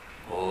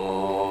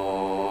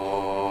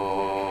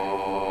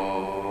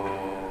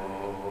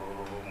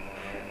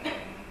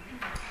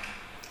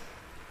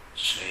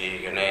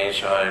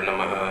गणेशाय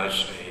नमः।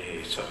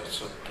 श्री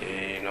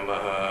सरस्वत्यै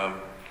नमः।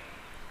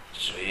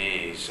 श्री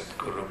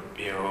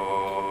सद्गुरुभ्यो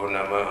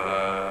नमः।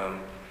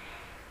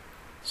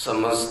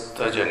 समस्त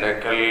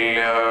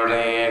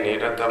जनकल्याणे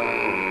निरतं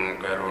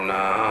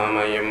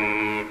करुणामयं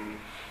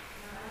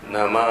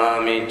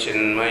नमामि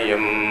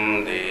चिन्मयं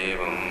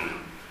देवं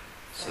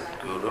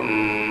सद्गुरुं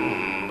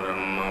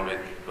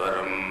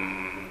ब्रह्मविद्वरं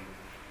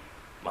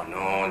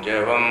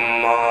मनोजवं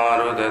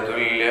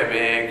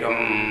मारुततुल्यवेगं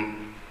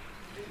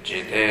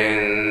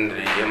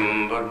जितेन्द्रियं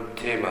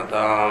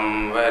बुद्धिमतां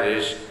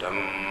वरिष्ठं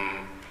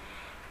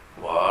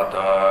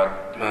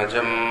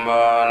वातात्मजं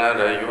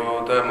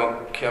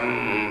वानरयूथमुख्यं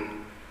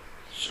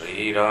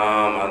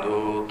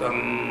श्रीरामदूतं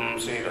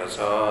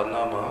शिरसा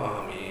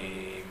नमामि।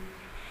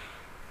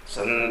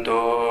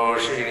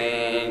 सन्तोषिणी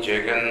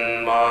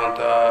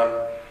जगन्माता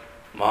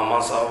मम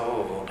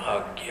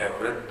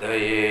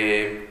सौभाग्यवृद्धये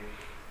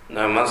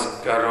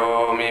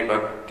नमस्करोमि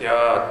भक्त्या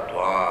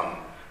त्वां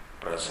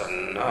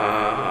प्रसन्ना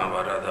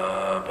वरदा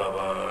भव।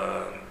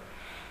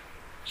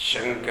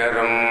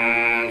 शङ्करं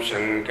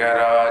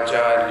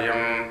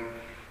शङ्कराचार्यं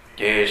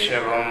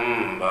केशवं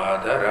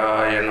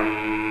बादरायणं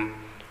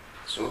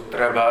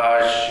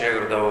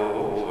सूत्रभाष्यकृतौ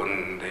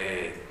वन्दे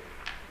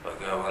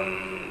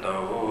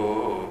भगवन्तौ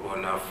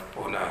पुनः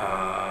पुनः।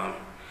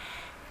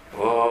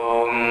 ॐ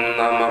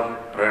नमः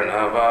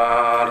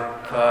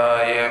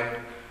प्रणवार्थाय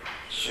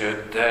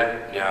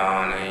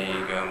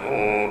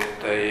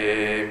शुद्धज्ञानैकमूर्तये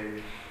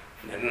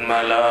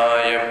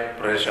निर्मलाय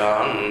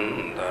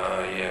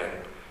प्रशान्ताय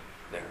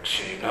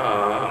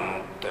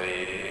दक्षिणामूर्तये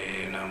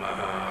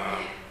नमः।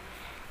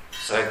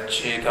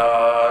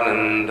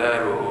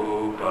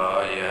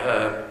 सच्चिदानन्दरूपाय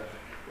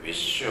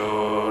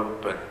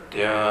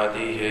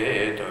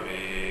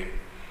विश्वोत्पत्त्यादिहेतवे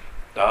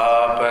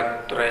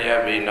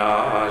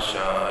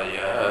तापत्रयविनाशाय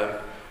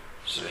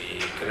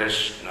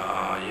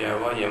श्रीकृष्णाय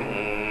वयं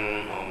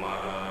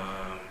नमः।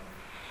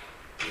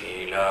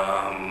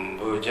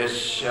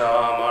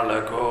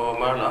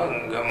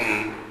 नीलाम्बुजश्यामलकोमलाङ्गं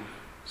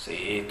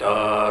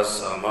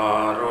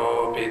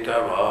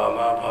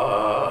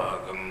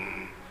सीतासमारोपितवामभागं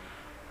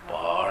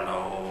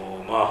पाणौ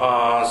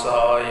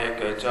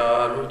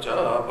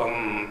महासायकचारुचापं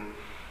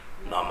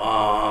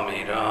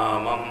नमामि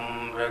रामं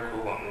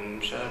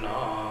रघुवंशनाथम्.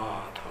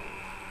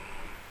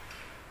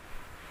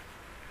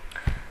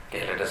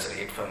 Okay, let us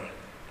read from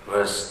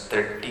verse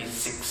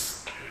 36.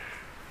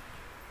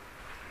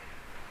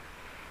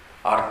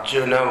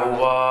 Arjun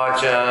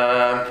उवाच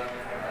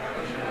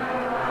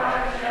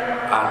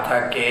अथ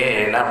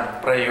केन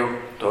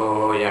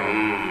प्रयुक्तोऽयं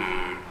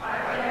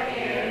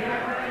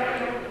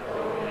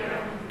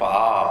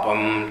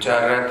पापं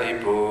चरति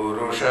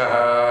पूरुषः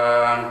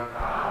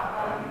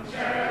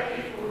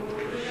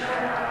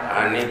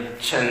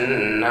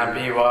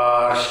अनिच्छन्नपि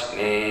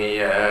वार्ष्णेय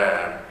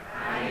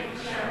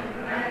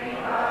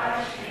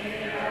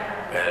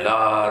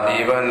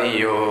बलादिव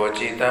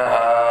नियोजितः।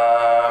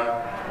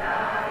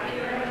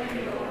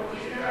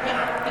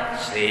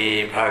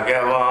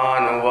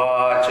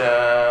 श्रीभगवानुवाच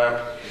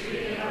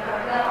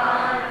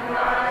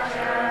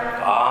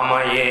काम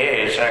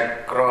एष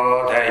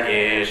क्रोध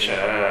एष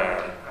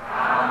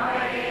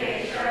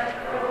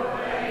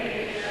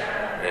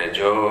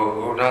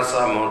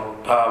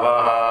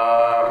रजोगुणसमुद्भवः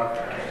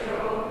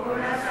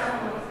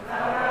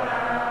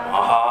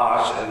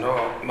महाशनो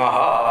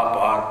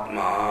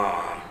महापात्मा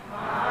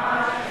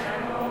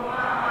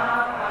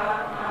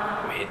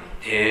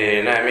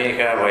विद्येनमिह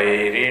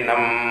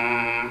वैरिणम्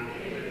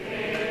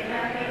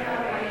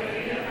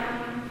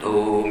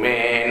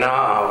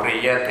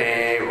धूमेनाव्रियते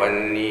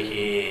वह्निः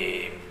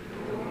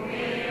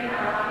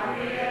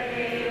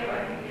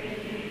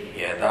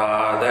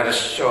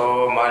यदादर्शो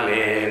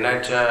मलेन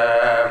च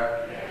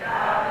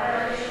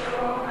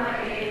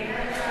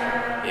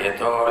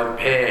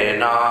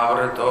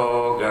यतोऽल्पेनावृतो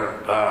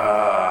गर्भः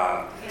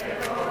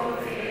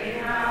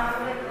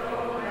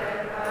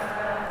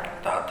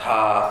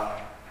तथा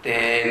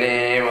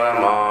तेनेव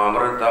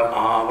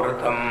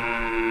मामृतमावृतम्.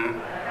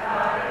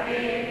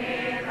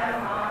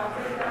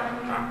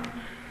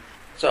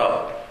 So,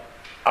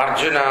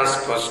 Arjuna's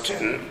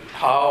question,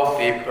 how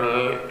people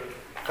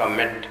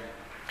commit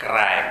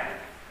crime.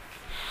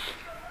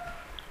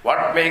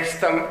 What makes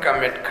them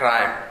commit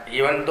crime,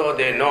 even though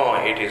they know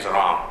it is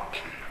wrong?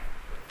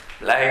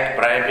 Like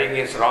bribing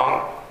is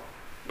wrong,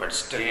 but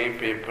still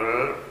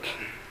people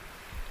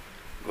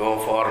go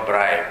for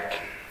bribe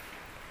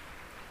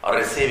or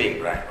receiving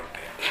bribe.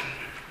 Okay.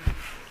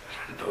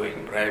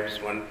 Doing bribe is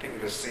one thing,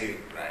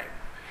 receiving bribe.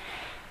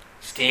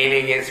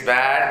 Stealing is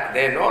bad,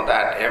 they know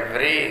that.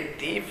 Every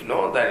thief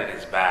knows that it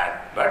is bad,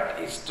 but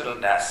he still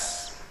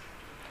does.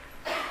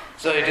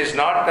 So it is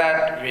not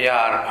that we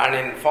are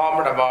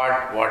uninformed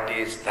about what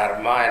is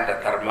dharma and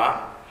adharma.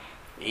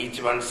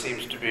 Each one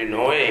seems to be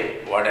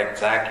knowing what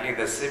exactly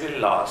the civil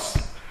laws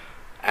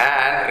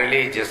and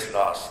religious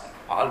laws.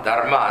 All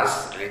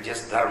dharmas,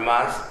 religious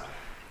dharmas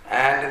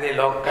and the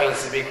local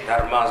civic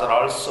dharmas are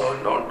also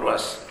known to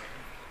us.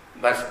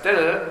 But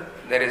still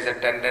there is a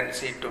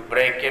tendency to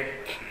break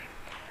it.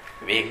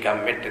 We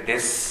commit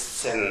this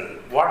sin.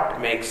 What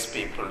makes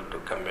people to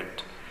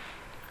commit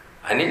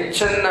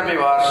Anichannapi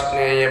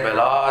varshneya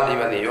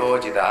baladiva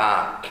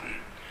niyojita,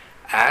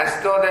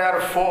 as though they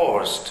are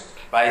forced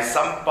by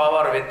some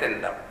power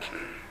within them.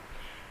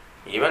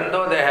 Even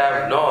though they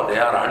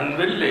are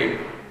unwilling,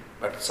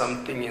 but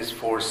something is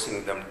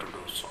forcing them to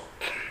do so.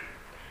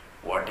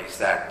 What is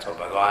that? So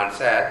Bhagavan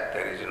said,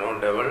 there is no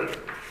devil.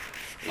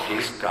 It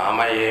is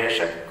kama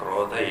yesha,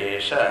 krodha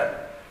yesha,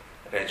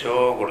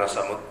 rajo guna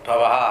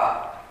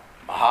samudbhavaha,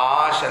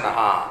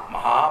 mahashanaha,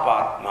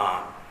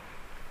 mahapatma,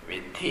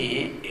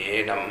 vidhi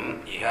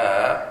enam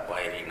iha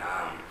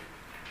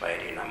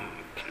vairinam.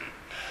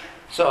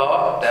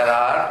 So there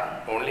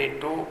are only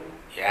two,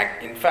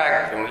 in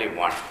fact only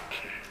one.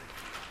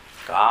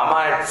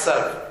 Kama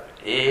itself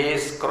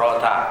is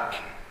krodha,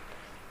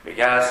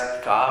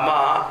 because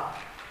kama,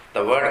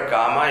 the word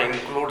kama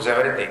includes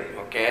everything,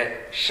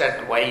 okay?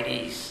 Shat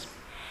vairis.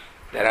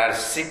 There are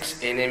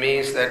 6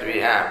 enemies that we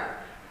have.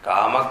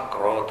 Kama,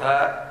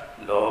 krodha,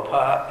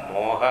 lobha,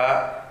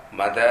 moha,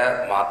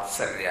 mada,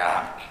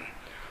 matsarya.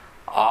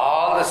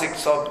 All the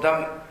 6 of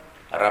them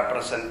are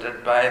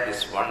represented by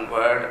this one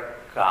word,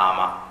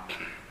 kama.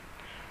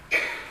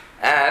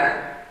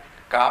 And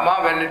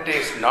kama, when it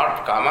is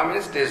not, kama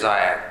means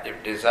desire.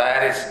 If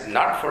desire is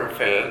not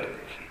fulfilled,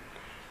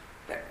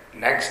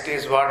 next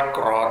is what?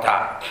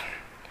 Krodha.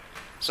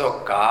 So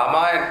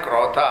kama and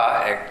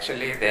krodha,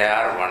 actually they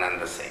are one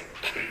and the same.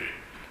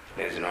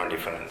 There is no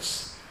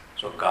difference.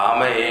 So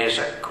kama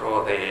esha,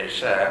 krodha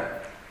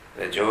esha,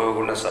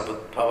 rajoguna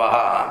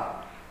sabudbhavaha,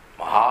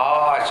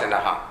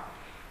 mahashanaha.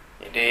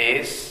 It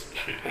is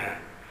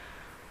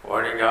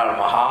what you call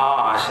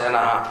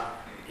mahashanaha.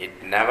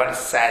 It never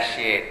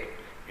satiates.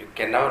 You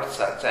can never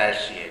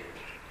satiate.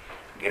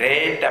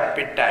 Great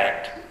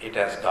appetite it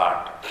has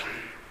got.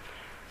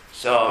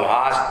 So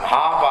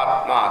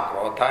Mahapatma,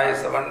 Krodha,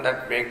 is the one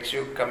that makes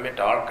you commit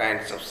all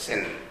kinds of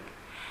sin.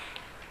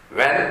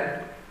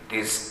 When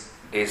this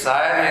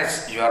desire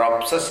is, you are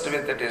obsessed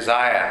with the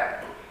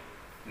desire,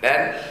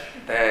 then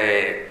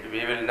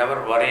we will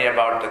never worry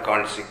about the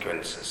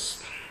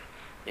consequences.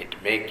 It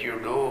makes you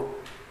do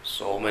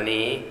so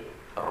many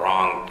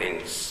wrong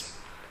things.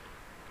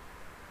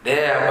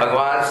 There,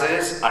 Bhagavan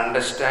says,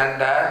 understand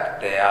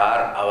that they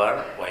are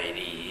our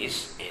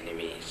vairis,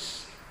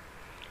 enemies.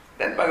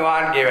 Then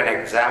Bhagavan gave an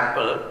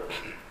example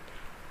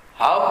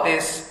how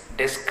this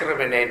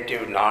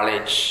discriminative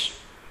knowledge,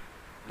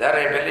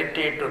 their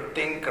ability to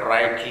think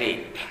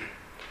rightly,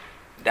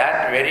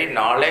 that very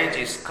knowledge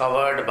is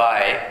covered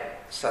by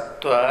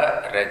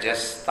sattva,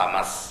 rajas,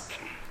 tamas.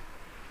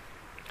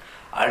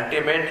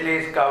 Ultimately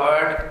is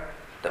covered,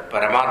 the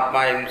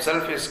Paramatma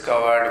himself is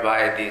covered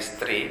by these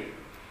 3.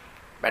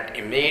 But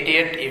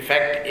immediate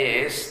effect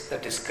is the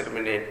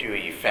discriminative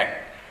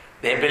effect,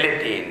 the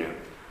ability in you.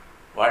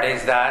 What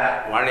is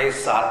that? One is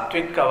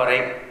sattvic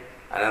covering,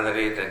 another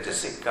is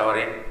rajasic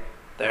covering,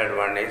 third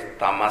one is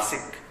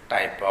tamasic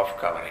type of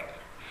covering.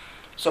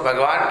 So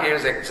Bhagavan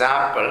gives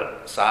example,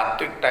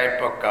 sattvic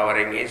type of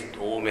covering is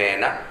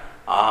dhumena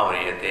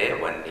avriyate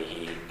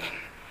vannihi.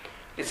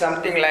 It's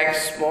something like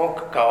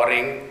smoke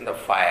covering the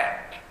fire.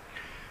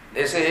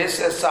 This is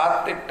a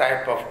sattvic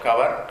type of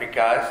cover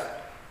because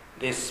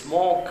the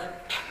smoke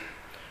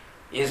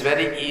is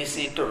very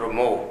easy to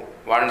remove.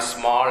 One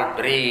small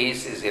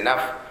breeze is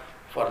enough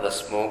for the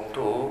smoke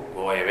to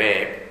go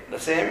away. The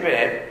same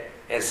way,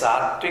 a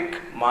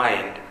sattvic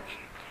mind,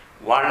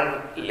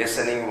 one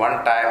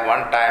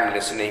time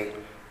listening,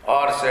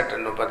 or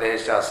certain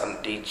upadesha,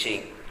 some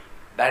teaching,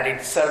 that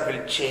itself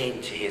will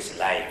change his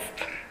life.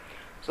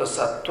 So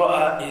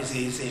sattva is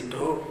easy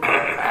to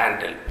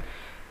handle.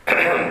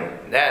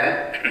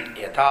 Then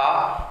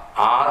yatha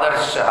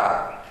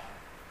adarsha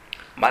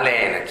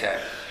malenacha.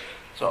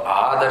 So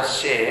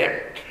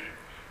adarshe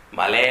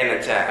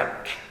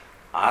malenacha.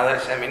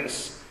 Adarsha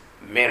means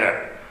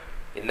mirror.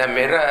 In the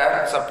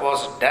mirror,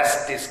 suppose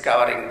dust is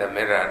covering the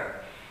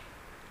mirror,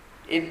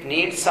 it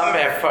needs some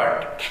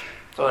effort.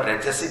 So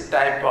rajasic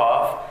type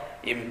of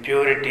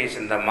impurities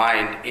in the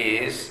mind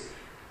is,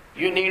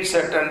 you need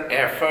certain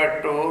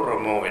effort to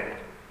remove it.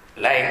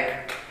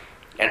 Like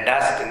a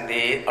dust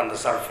on the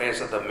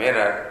surface of the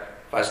mirror,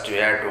 first you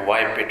have to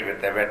wipe it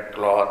with a wet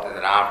cloth, and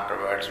then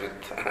afterwards with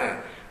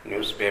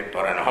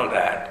newspaper and all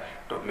that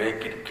to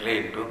make it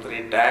clean.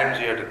 2-3 times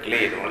you have to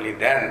clean, only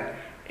then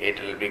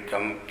it will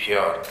become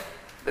pure.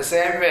 The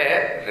same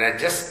way,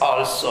 rajas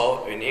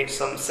also, we need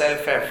some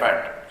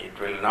self-effort. It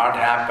will not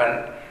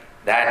happen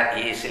that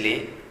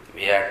easily.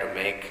 We have to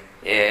make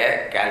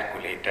a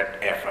calculated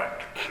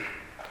effort.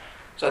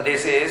 So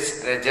this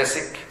is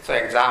rajasic. So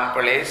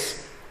example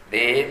is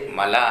the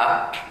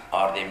mala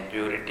or the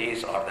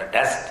impurities or the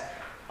dust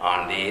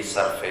on the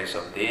surface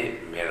of the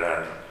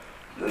mirror.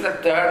 Then the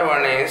third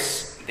one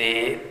is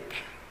the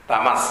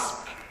tamas.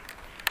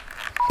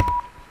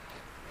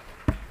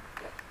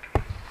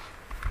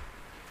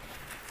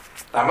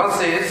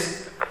 Tamas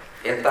is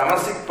a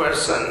tamasic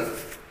person.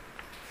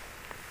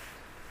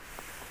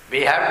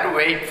 We have to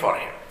wait for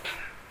him.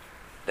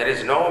 There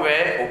is no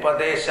way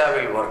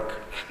upadesha will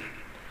work.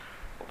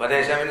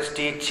 Upadesha means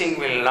teaching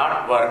will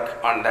not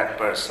work on that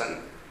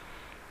person.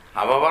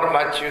 However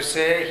much you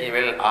say, he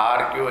will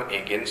argue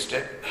against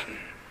it.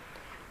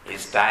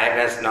 His time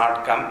has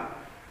not come.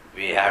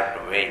 We have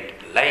to wait.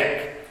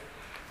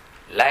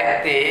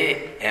 Like the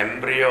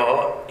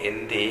embryo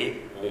in the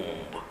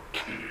womb.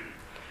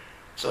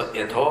 So,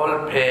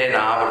 yadholpe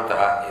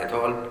navrtaha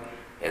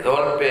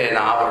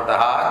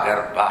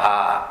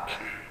garbhaha.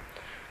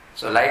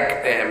 So,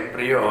 like the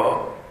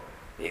embryo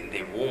in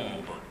the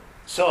womb.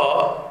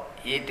 So,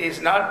 it is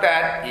not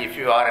that if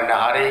you are in a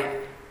hurry,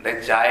 the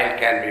child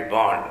can be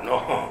born.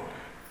 No.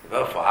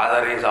 The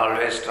father is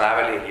always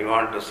traveling. He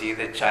wants to see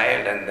the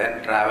child and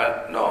then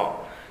travel.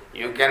 No.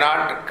 You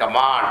cannot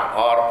command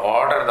or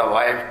order the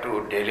wife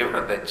to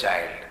deliver the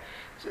child.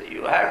 So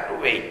you have to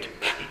wait.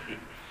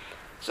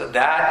 So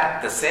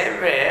that the same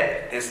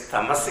way, this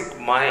tamasic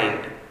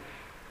mind,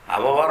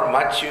 however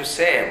much you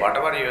say,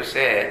 whatever you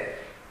say,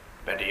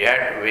 but you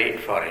have to wait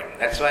for him.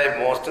 That's why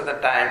most of the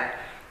time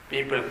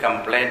people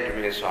complain to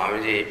me,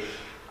 Swamiji,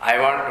 I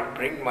want to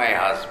bring my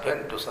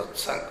husband to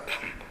satsang.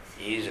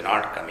 He is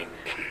not coming.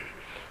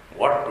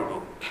 What to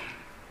do?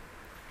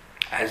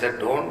 I said,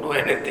 don't do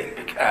anything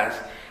because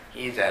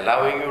he is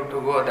allowing you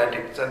to go, that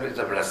itself is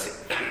a blessing.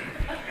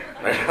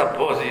 But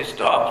suppose he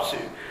stops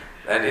you,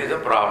 that is a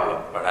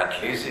problem. But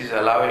at least he is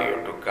allowing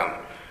you to come.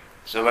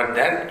 So, but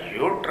then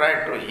you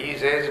try to, he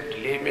says,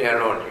 leave me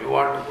alone. You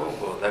want to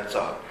go, that's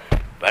all.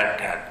 But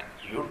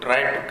you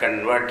try to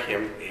convert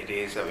him, it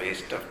is a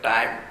waste of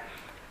time.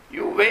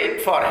 You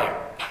wait for him.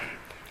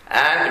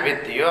 And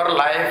with your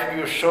life,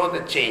 you show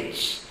the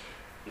change.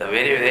 The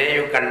very way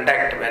you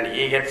conduct, when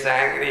he gets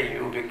angry,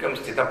 you become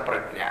sthita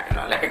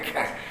prajna, like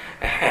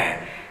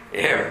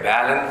a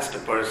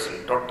balanced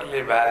person,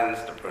 totally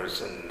balanced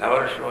person,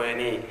 never show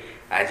any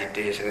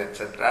agitation,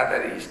 etc.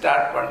 Then he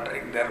start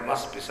wondering, there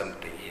must be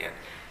something here.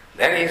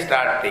 Then he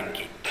start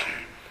thinking.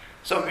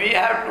 So we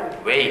have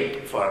to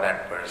wait for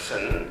that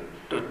person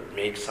to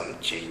make some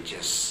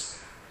changes.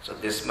 So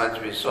this much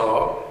we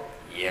saw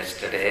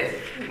yesterday.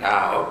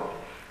 Now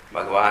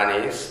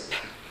Bhagavan is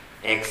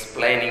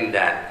explaining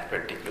that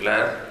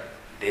particular,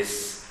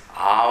 this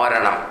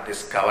avaranam,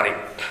 this covering.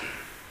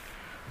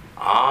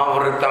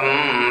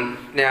 Avritam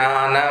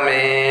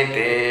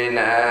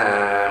jnanametena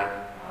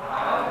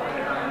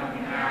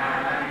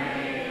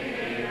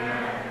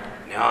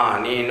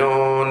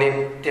jnanino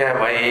nitya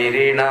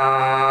vairina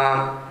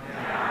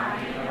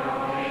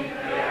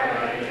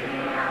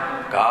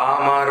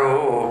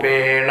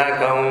kamarupena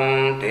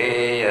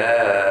kaunteya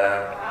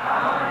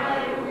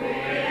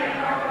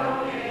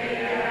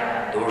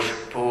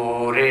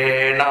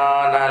dushpurena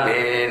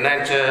nalena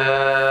cha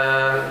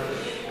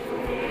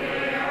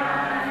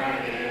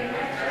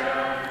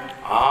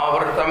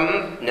avritam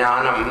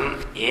jnanam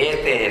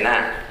etena.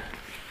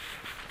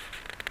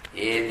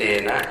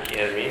 Etena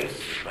here means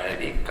by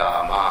the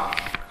kama,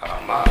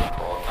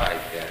 krodha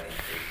ityadi.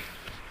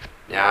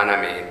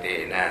 Jnanam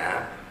etena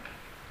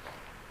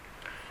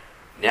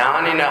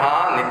jnaninaha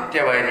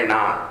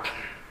nityavairina.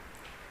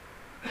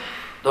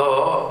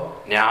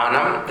 Though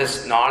jnanam, this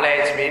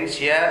knowledge means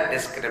here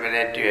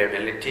discriminative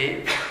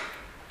ability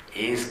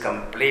is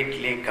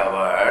completely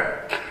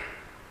covered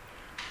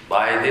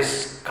by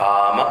this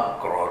kama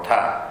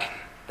krodha.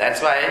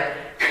 That's why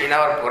in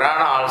our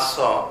Purana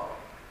also,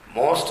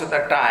 most of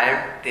the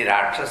time the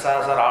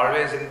Rakshasas are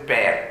always in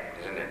pair,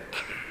 isn't it?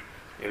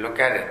 You look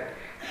at it.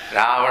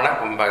 Ravana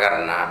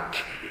Kumbhakarna,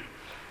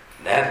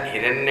 then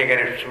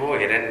Hiranyakaripshu,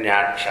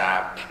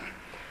 Hiranyaksha,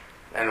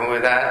 then who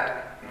is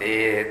that?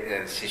 The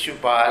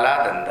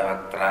Shishupala,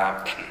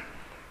 Dandavaktra,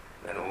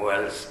 then who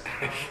else?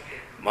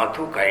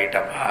 Mathu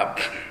Kaitapha.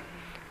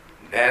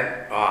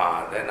 Then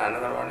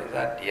another one is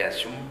that,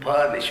 yes,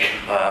 Shumbha,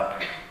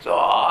 Nishumbha. So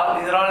all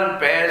these are all in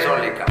pairs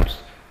only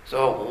comes.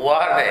 So who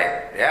are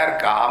they? They are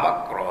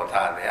Kama,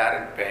 Krodha. They are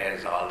in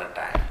pairs all the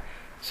time.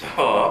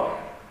 So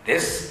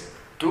these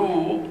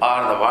two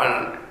are the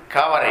one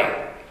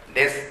covering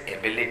this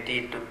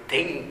ability to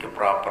think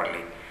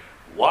properly.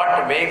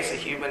 What makes a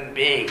human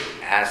being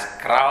as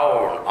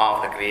crown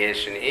of the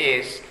creation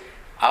is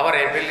our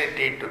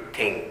ability to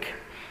think.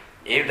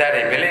 If that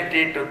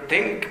ability to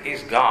think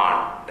is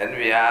gone, then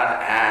we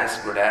are as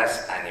good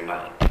as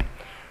animal.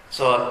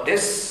 So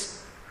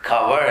this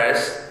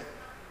covers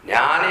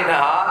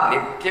jnaninaha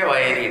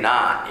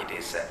nityavairina, it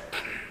is said.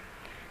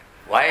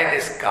 Why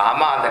this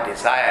kama, the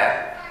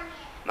desire?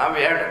 Now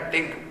we have to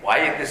think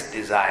why this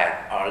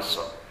desire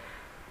also.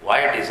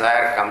 Why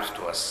desire comes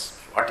to us?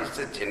 What is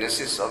the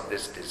genesis of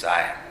this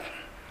desire?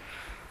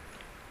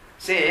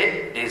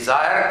 See,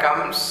 desire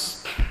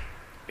comes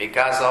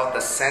because of the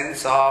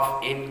sense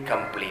of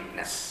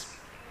incompleteness.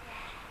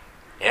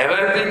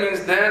 Everything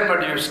is there,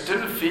 but you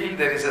still feel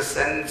there is a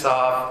sense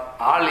of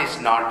all is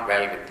not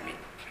well with me.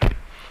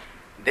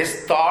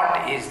 This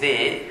thought is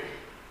the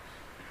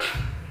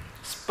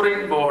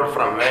springboard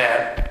from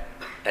where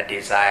the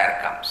desire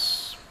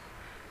comes.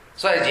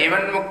 So a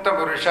Jivan Mukta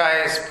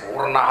Purusha is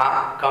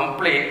Purnaha,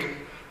 complete.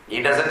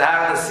 He doesn't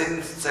have the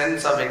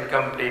sense of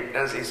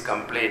incompleteness, he is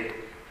complete.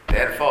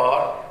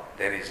 Therefore,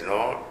 there is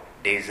no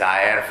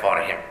desire for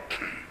him.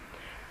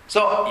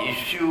 So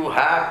if you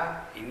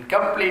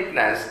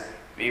incompleteness,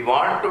 we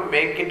want to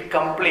make it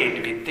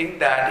complete. We think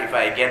that if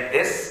I get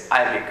this,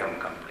 I become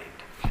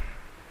complete.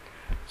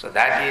 So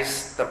that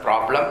is the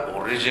problem,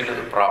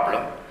 original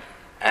problem.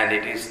 And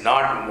it is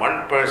not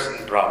one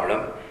person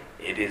problem,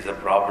 it is a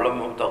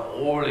problem of the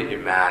whole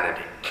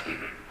humanity.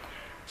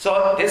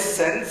 So this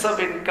sense of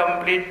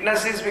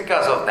incompleteness is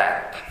because of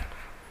that.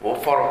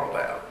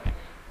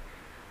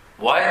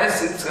 Why this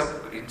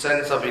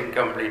sense of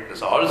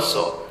incompleteness?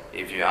 Also,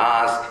 if you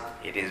ask,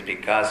 it is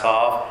because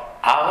of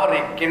our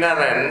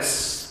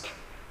ignorance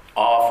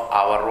of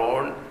our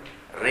own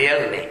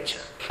real nature.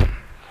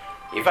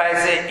 If I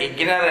say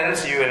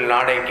ignorance, you will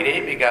not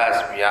agree,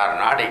 because we are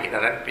not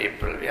ignorant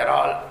people. We are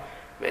all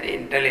very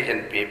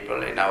intelligent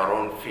people in our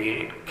own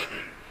field.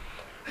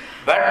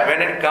 But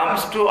when it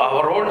comes to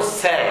our own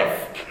self,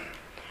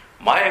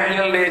 my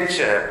real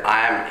nature,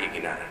 I am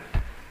ignorant.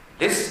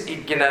 This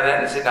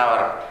ignorance in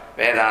our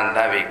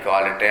Vedanta, we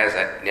call it as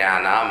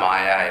Ajnana,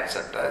 Maya,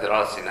 etc. They are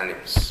all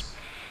synonyms.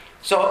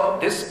 So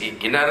this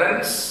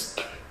ignorance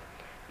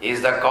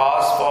is the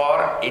cause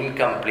for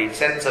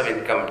sense of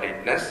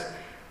incompleteness.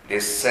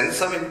 This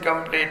sense of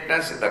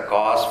incompleteness is the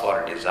cause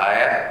for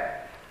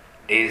desire.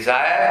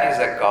 Desire is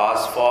the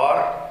cause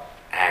for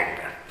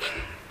anger.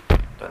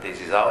 So this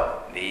is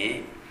how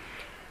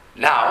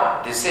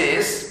Now this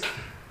is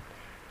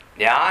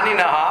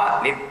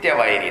Jnaninaha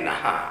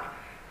Nityavairinaha.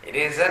 It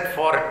is that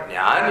for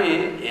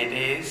Jnani it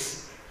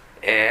is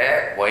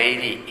a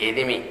Vairi,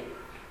 enemy.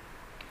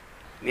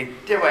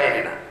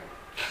 Nityavairina.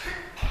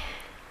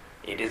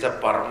 It is a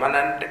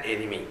permanent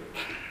enemy.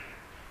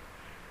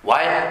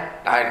 Why?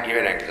 I'll give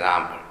an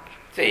example.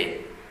 See,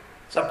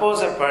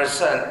 suppose a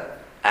person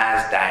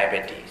has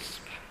diabetes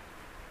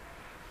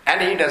and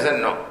he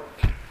doesn't know.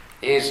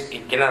 He is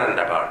ignorant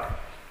about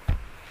it.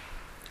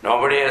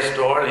 Nobody has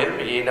told him,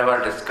 he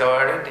never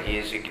discovered it, he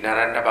is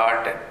ignorant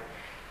about it.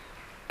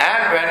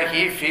 And when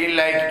he feels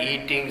like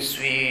eating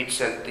sweets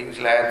and things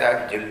like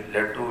that,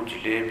 laddu,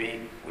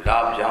 jalebi,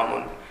 gulab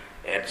jamun,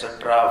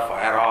 etc.,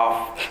 fire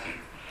off,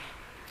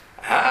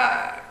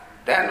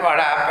 then what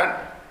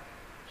happened?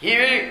 He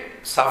will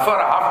suffer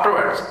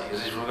afterwards.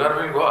 His sugar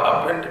will go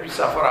up and he will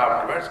suffer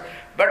afterwards.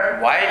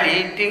 But while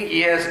eating,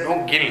 he has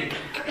no guilt,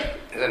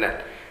 isn't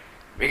it?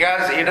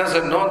 Because he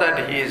doesn't know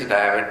that he is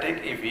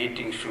diabetic. If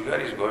eating sugar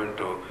is going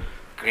to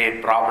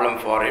create problem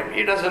for him,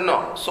 he doesn't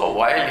know. So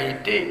while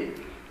eating,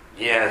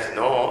 he has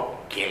no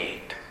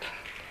guilt.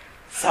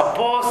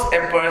 Suppose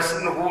a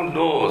person who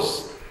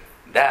knows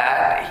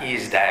that he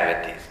is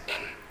diabetic,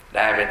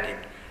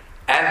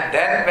 and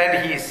then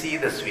when he sees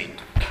the sweet,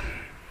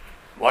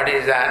 what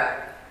is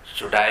that?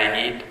 Should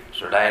I eat?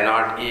 Should I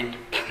not eat?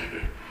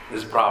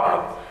 This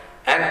problem.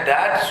 And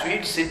that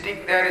sweet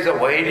sitting there is a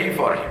worry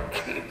for him.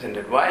 Isn't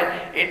it? Why?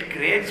 It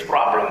creates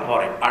problem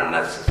for him,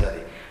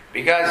 unnecessary.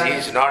 Because he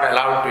is not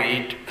allowed to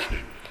eat.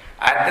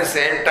 At the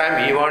same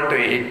time, he wants to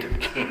eat.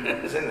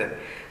 Isn't it?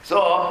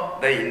 So,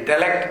 the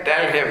intellect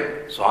tell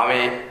him,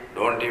 Swami,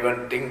 don't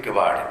even think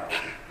about it.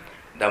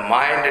 The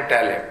mind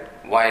tell him,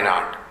 why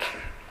not?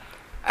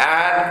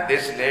 And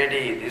this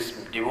lady, this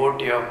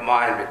devotee of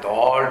mine, with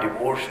all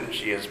devotion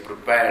she has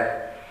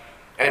prepared,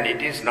 and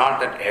it is not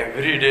that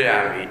every day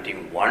I am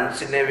eating,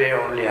 once in a way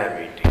only I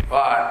am eating,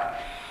 but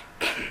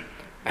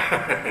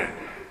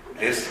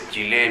this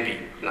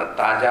jalebi,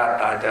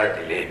 taja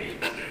jalebi,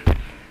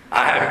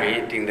 I am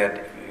eating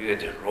that.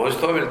 रोज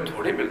तो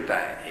थोड़ी मिलता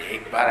है,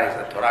 एक बार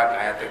ऐसा थोड़ा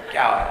खाया तो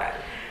क्या हो रहा है?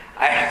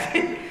 I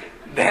think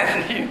then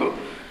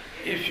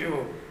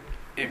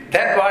if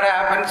that what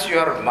happens,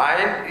 your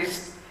mind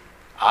is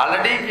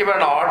already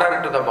given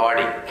order to the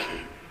body.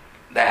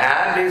 The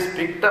hand is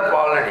picked up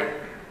already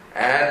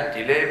and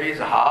jalebi is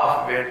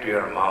halfway to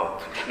your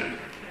mouth.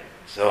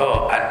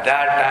 So at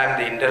that time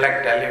the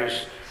intellect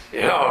tells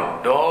you,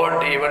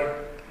 don't even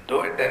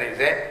do it. Then he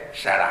say,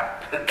 shut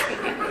up.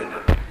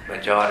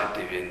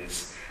 Majority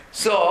wins.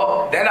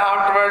 So then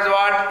afterwards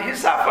what? He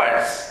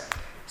suffers.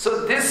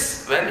 So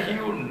this, when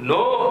you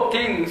know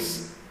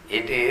things,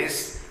 it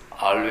is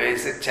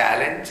always a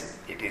challenge,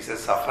 it is a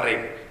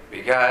suffering.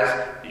 Because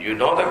you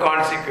know the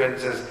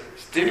consequences,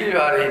 still you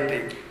are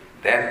eating,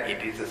 then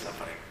it is a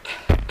suffering.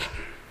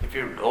 If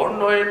you don't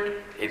know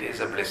it, it is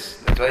a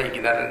bliss. That's why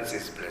ignorance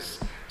is bliss.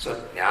 So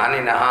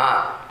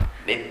jnaninaha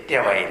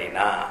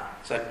nityavairina.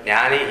 So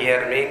jnani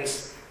here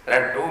means,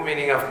 there are two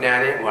meanings of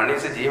jnani. One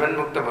is a Jivan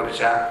Mukta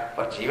Purusha.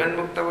 For Jivan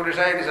Mukta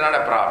Purusha it is not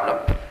a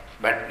problem.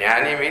 But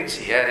jnani means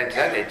here it is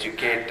an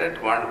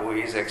educated one who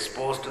is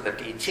exposed to the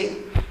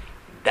teaching.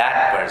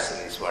 That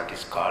person is what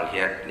is called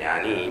here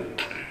jnani.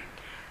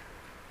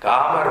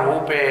 Kama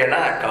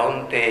rupena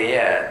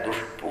kaunteya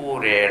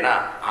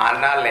dushpurena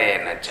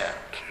analena cha.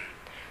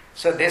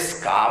 So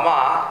this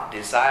kama,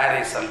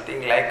 desire, is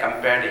something like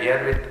compared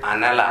here with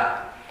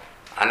anala.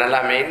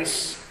 Anala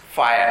means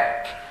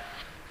fire.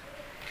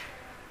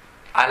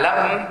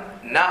 Alam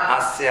na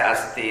asya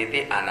asti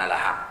iti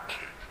analaha.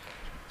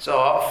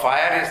 So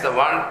fire is the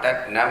one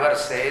that never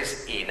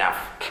says enough.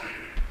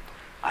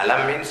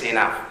 Alam means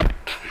enough.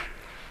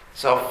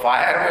 So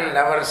fire will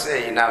never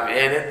say enough.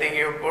 Anything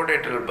you put,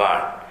 it will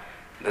burn.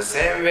 The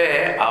same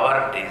way,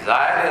 our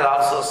desire is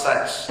also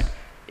such.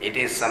 It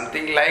is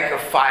something like a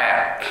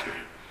fire.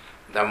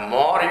 The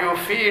more you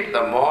feed,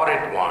 the more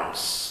it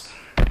wants.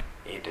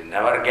 It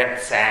never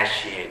gets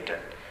satiated.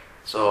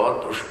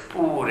 So,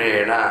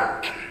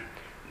 dushpurena,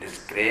 this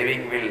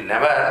craving will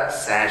never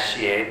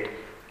satiate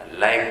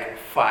like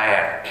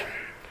fire.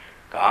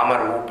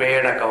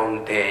 Kamarupena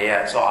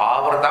kaunteya. So,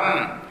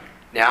 avratam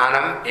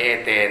jnanam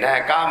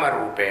etena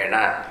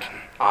kamarupena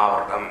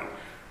avratam.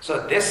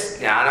 So, this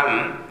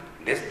jnanam,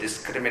 this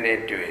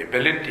discriminative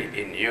ability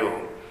in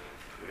you,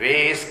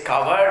 is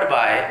covered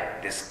by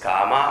this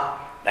kama.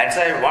 That's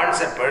why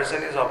once a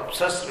person is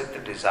obsessed with the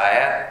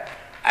desire,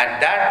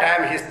 at that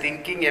time his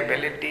thinking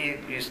ability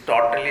is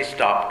totally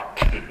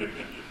stopped.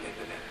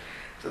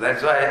 So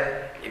that's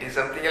why it is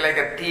something like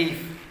a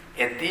thief.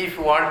 A thief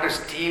who wants to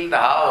steal the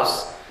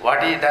house,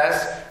 what he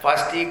does?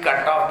 First he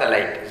cut off the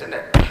light, isn't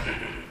it?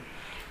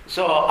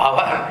 So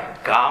our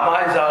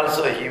kama is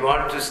also, he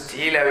wants to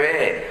steal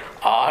away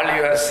all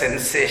your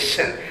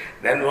sensation.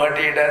 Then what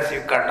he does,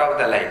 you cut off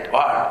the light.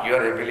 What?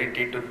 Your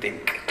ability to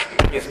think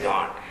is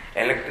gone.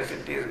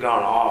 Electricity is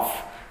gone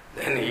off.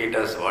 Then he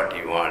does what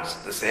he wants.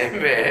 The same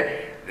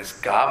way, this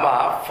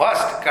kama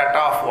first cut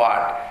off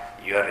what?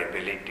 Your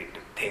ability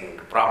to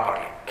think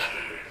properly.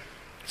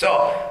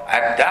 So,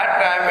 at that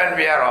time when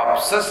we are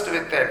obsessed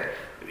with it,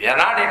 we are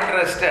not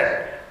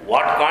interested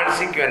what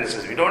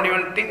consequences. We don't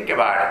even think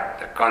about it,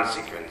 the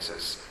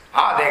consequences.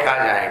 Dekha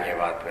jayenge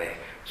baat mein.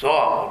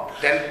 So,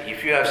 then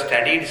if you have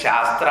studied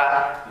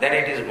Shastra, then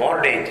it is more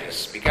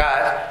dangerous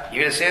because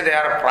you will say there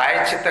are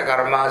prayachitta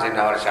karmas in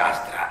our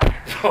Shastra.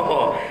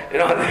 So,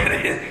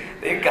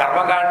 the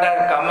karma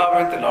kanda come up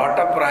with a lot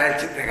of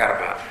prayachitta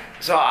karma.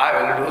 So, I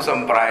will do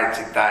some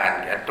prayachitta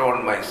and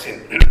atone my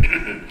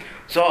sin.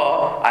 So,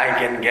 I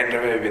can get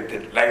away with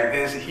it. Like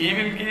this, he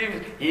will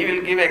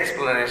give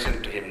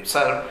explanation to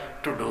himself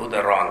to do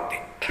the wrong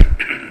thing.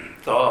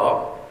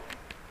 So,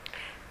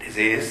 this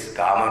is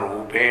kama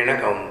rupena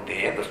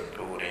kaunteya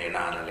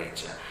dushpurena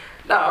nalecha.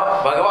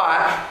 Now,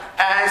 Bhagavan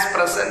has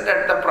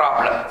presented the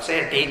problem.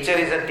 Say a teacher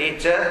is a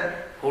teacher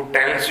who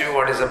tells you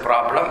what is the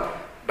problem,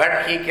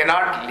 but he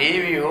cannot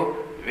leave you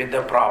with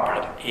the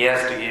problem. He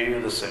has to give you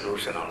the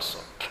solution also.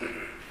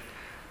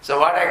 So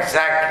what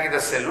exactly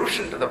the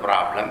solution to the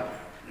problem?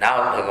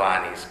 Now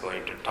Bhagavan is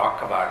going to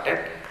talk about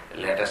it.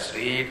 Let us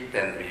read,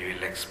 then we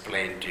will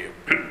explain to you.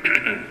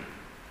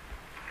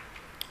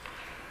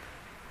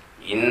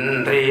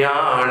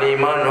 Indriyani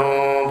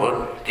mano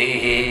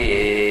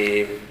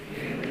buddhi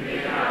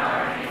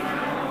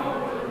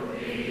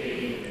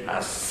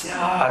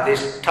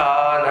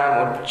asyadhisthana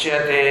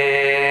muchyate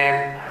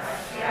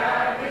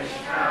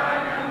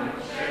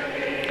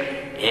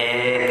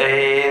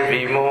ete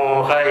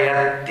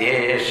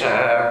vimohayatyesha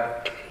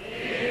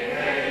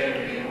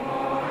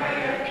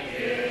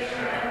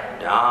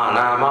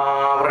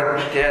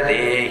jnanamavritya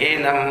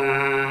dehinam.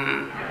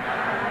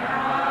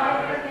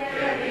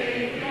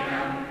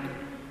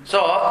 So,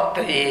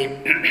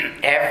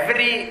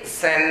 every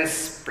sense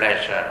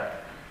pleasure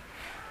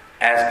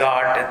has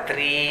got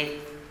 3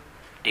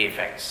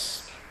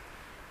 defects.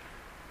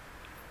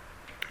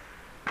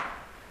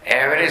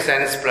 Every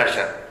sense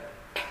pleasure.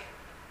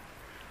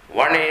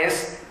 One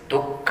is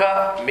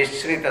dukkha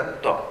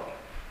mishritatva.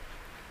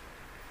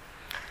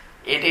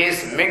 It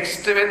is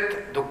mixed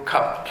with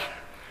dukkha.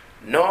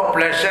 No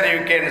pleasure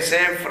you can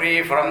say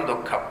free from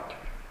dukkha.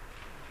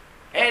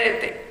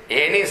 Anything,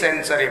 any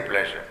sensory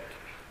pleasure.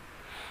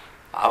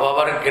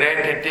 However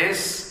great it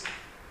is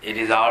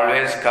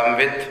always come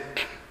with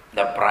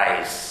the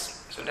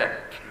price. So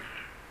that.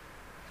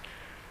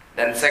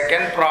 Then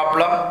second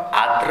problem,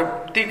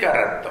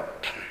 adruptikaratva.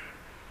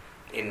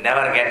 It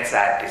never gets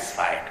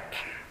satisfied.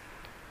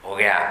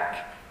 Okay.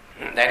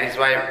 That is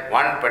why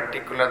one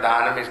particular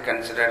dhanam is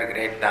considered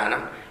great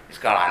dhanam. It's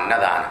called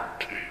annadhanam.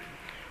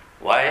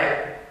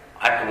 Why?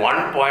 At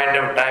one point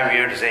of time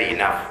you have to say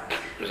enough.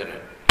 Isn't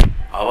it?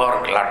 However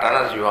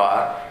gluttonous you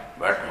are,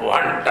 but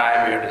one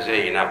time you have to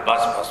say enough.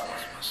 Bus.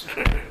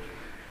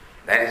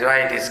 That is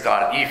why it is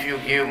called. If you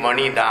give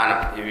money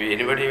dhanam,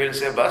 anybody will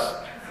say bus?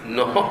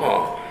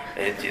 No.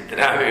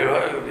 Chitra you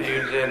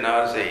will say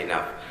never say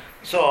enough.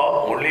 So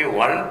only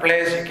one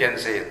place you can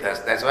say this.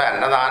 That's why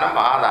annadhanam,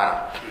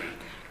 mahadhanam,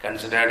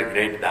 considered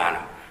great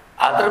dhanam.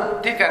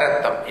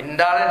 Adruptikarattam,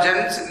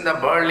 indulgence in the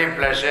worldly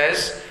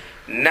pleasures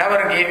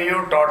never give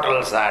you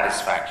total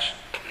satisfaction.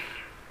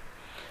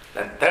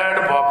 The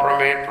third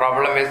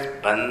problem is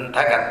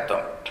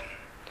bandhakatvam.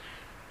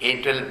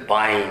 It will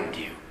bind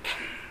you.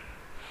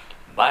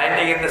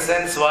 Binding in the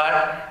sense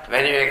what?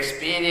 When you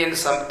experience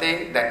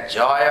something, the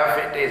joy of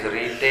it is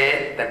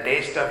retained, the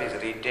taste of it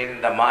is retained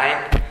in the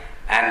mind,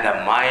 and the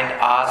mind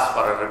asks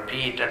for a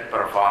repeated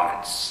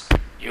performance.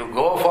 You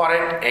go for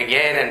it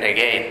again and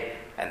again,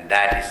 and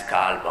that is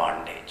called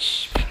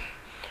bondage.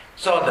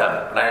 So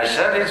the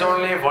pleasure is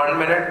only 1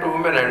 minute, 2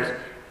 minutes,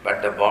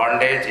 but the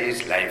bondage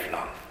is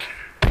lifelong.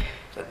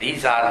 So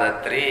these are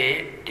the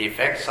 3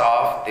 defects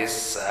of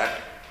this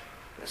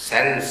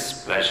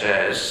sense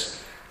pleasures.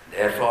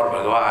 Therefore,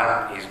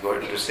 Bhagavan is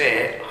going to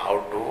say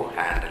how to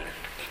handle it.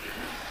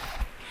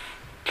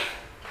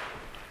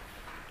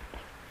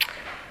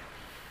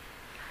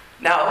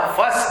 Now,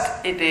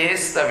 first it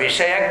is the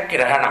Vishaya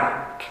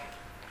Grahanam.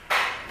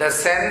 The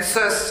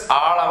senses,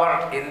 all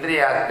our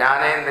Indriyas,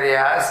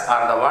 Jnanendriyas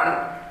are the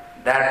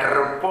one that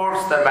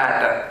reports the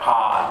matter.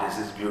 Ah, this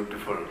is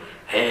beautiful.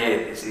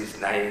 Hey, this is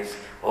nice.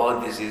 Oh,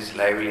 this is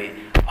lively.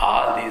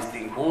 All these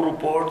things. Who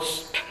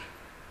reports?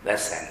 The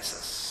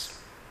senses.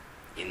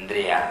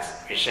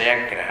 Indriyas,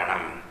 Vishaya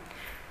Grahanam.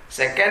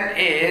 Second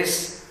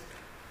is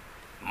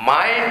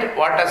mind.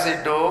 What does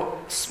it do?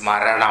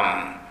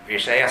 Smaranam,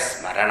 Vishaya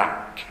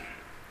Smaranam.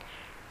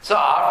 So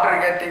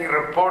after getting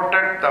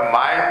reported, the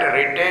mind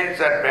retains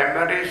that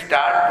memory,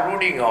 start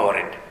brooding over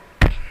it.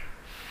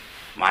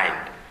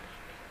 Mind.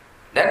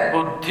 Then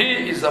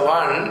buddhi is the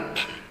one,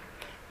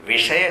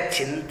 Vishaya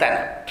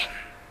Chintana.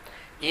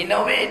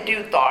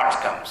 Innovative thoughts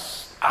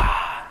comes.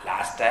 Ah,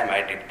 last time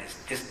I did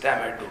this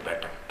time I do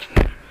better.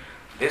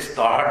 This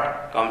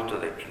thought comes to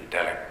the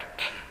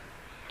intellect.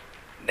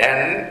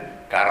 Then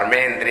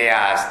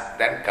karmendriyas,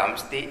 then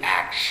comes the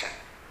action.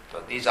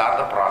 So these are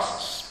the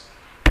process.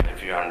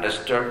 If you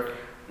understood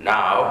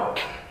now,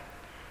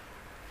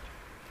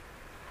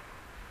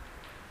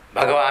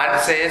 Bhagavan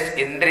says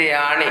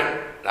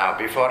Indriyani. Now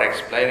before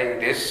explaining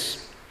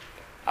this,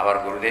 our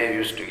Gurudev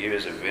used to give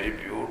us a very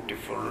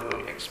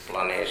beautiful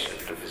explanation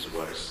to this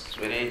verse. It's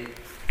very,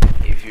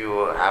 if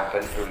you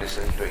happen to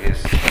listen to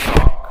his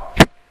talk,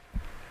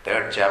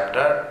 3rd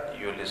chapter,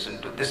 you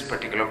listen to this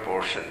particular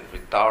portion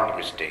without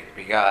mistake,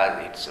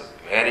 because it's a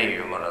very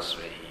humorous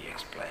way he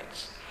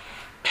explains.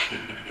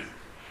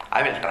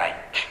 I will try.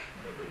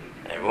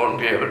 I won't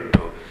be able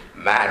to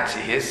match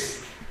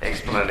his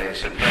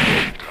explanation, but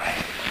I will try.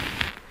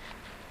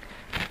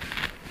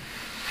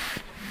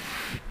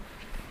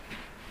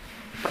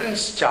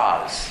 Prince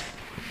Charles.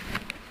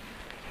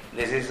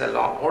 This is a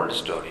long, old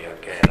story,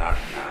 okay, not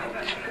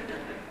now.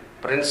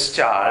 Prince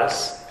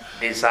Charles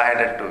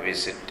decided to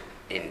visit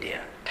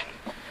India.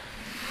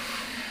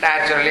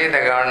 Naturally,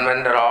 the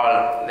government are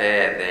all,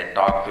 they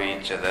talk to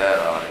each other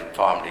or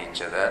informed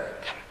each other.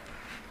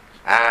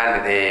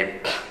 And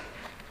the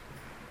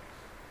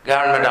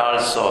government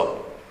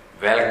also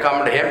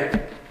welcomed him.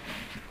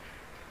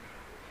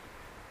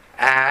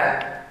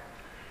 And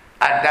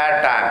at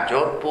that time,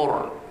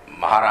 Jodhpur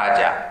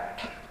Maharaja,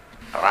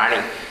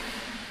 Rani,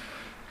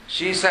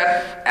 she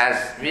said,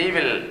 as we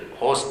will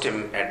host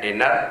him a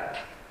dinner,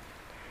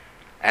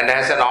 and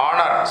as an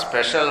honor,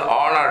 special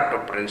honor to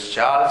Prince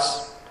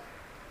Charles,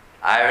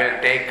 I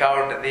will take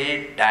out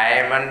the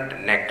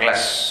diamond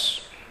necklace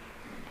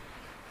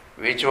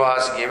which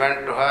was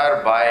given to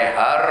her by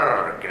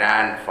her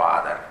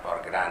grandfather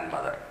or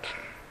grandmother.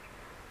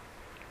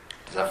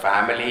 It's a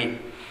family,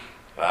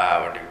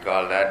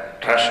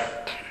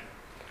 treasure.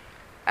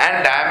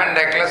 And diamond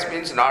necklace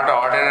means not an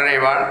ordinary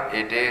one,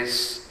 it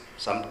is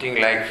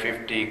something like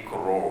 50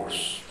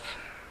 crores.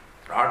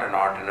 Not an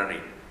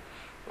ordinary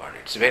one.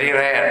 It's very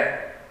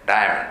rare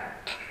diamond.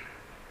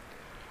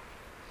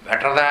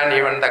 Better than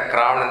even the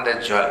crown and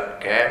the jewel.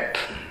 Okay?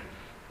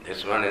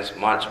 This one is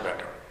much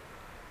better.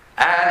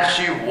 And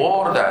she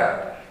wore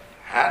that.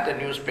 And the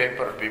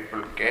newspaper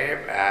people came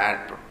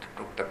and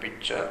took the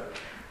picture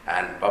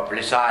and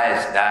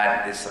publicized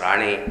that this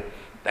Rani,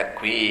 the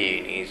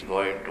queen, is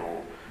going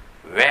to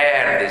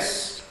wear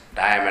this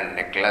diamond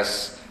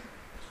necklace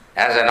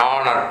as an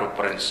honor to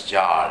Prince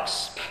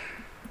Charles.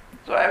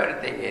 So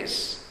everything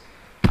is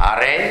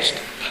arranged.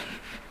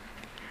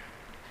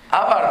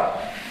 Our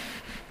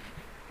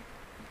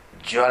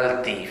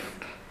jewel thief,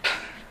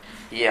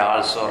 he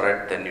also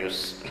read the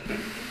news.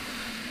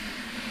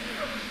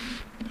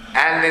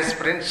 And this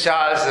Prince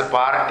Charles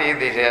party,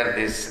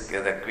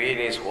 the queen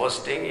is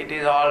hosting, it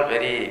is all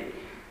very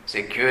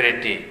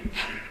security,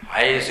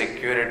 high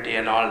security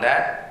and all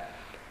that.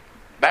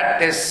 But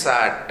this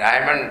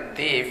diamond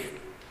thief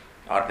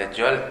or the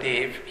jewel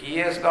thief, he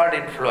has got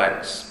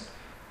influence.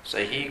 So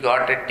he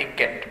got a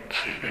ticket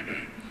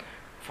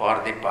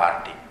for the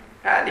party.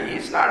 And he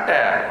is not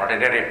an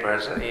ordinary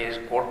person, he is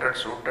coated,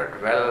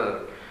 suited,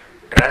 well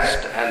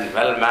dressed and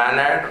well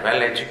mannered,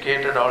 well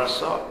educated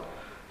also.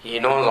 He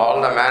knows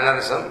all the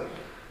mannerism,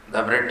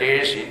 the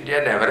British,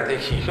 Indian, everything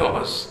he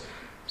knows.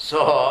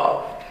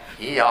 So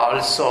he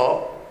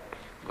also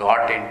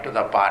got into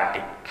the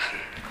party.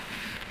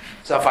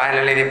 So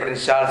finally the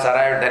Prince Charles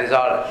arrived, that is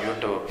all, you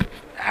to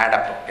add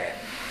up, okay.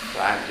 So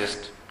I am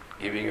just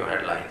giving you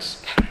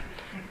headlines.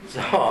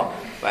 So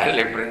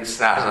finally Prince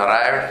Charles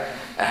arrived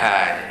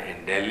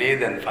in Delhi,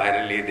 then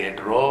finally they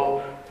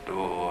drove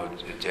to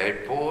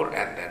Jaipur,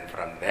 and then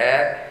from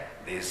there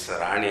this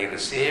Rani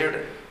received,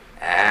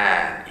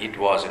 and it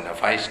was in a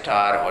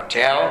 5-star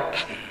hotel.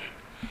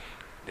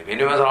 The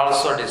venue was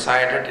also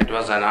decided, it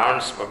was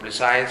announced,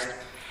 publicized.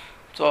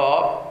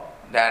 So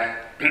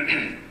that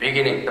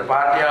beginning, the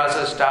party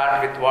also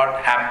start with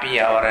what? Happy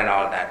hour and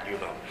all that, you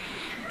know.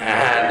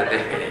 And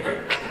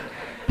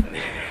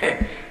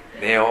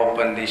they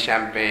open the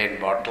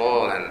champagne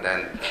bottle, and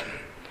then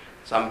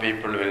some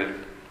people will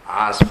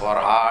ask for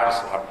hearts,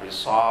 what will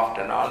soft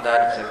and all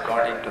that is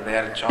according to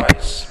their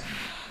choice.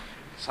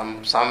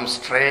 Some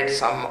straight,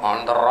 some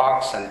on the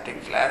rocks and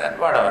things like that,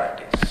 whatever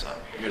it is. So,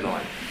 you know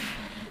it.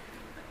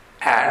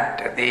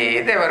 And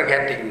they were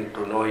getting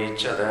to know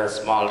each other,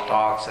 small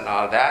talks and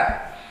all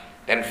that.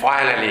 Then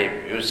finally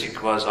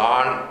music was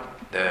on.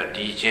 The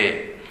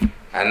DJ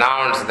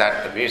announced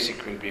that the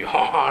music will be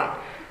on,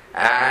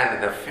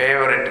 and the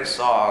favorite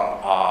song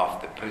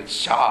of the Prince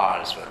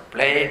Charles were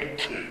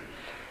played.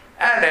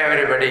 And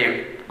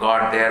everybody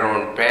got their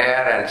own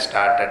pair and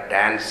started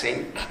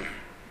dancing.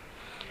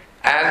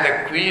 And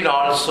the Queen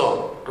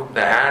also took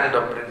the hand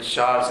of Prince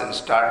Charles and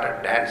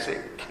started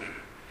dancing.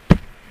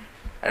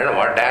 I don't know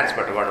what dance,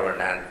 but whatever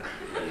dance.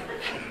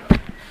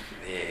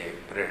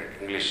 The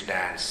English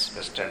dance,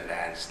 Western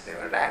dance, they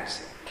were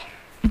dancing.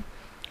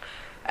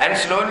 And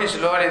slowly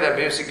the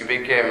music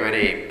became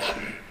very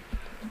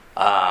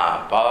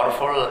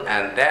powerful,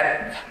 and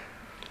then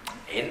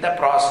in the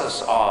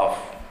process of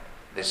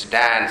this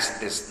dance,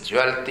 this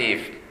jewel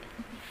thief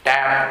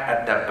tapped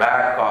at the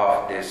back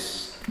of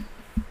this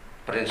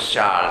Prince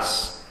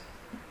Charles.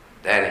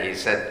 Then he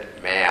said,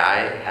 "May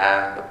I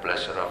have the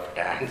pleasure of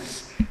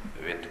dance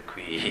with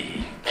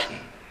Queen?"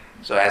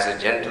 So as a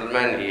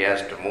gentleman, he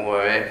has to move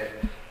away,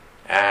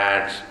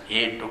 and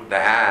he took the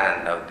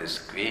hand of this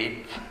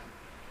Queen.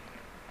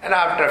 And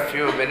after a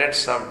few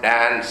minutes of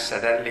dance,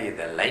 suddenly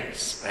the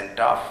lights went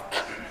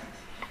off.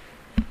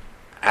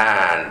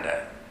 And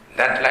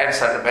that light,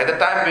 by the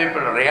time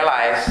people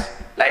realized,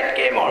 light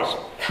came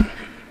also.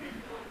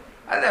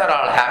 And they were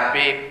all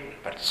happy.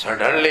 But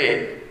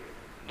suddenly,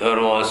 there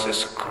was a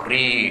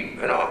scream.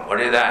 What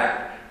is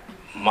that?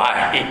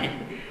 My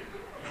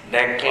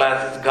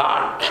necklace is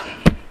gone.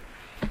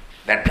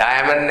 That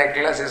diamond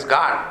necklace is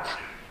gone.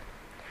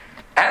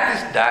 And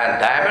this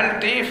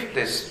diamond thief,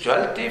 this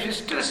jewel thief is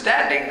still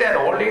standing there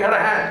holding her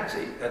hand.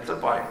 See, that's the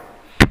point.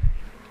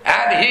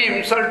 And he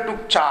himself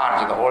took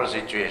charge of the whole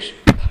situation.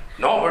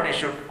 Nobody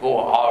should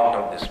go out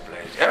of this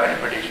place.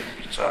 Everybody should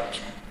be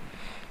searched.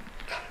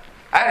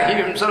 And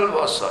he himself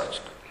was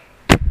searched.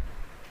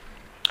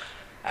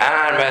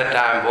 And by the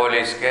time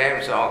police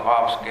came, some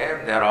cops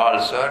came, they were all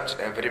searched.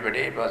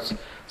 Everybody was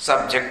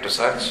subject to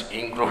search,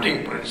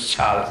 including Prince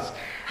Charles.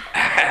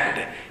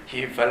 And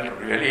he felt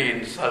really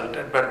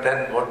insulted, but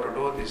then what to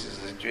do? This is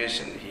the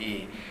situation.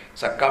 He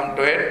succumbed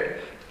to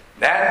it.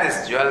 Then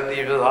this jewel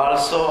thief was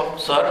also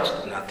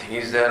searched. Nothing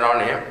is there on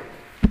him.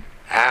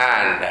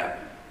 And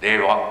they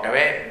walked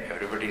away.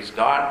 Everybody is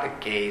gone. The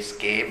case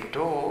came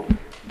to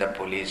the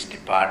police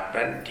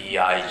department,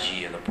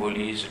 DIG, and the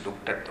police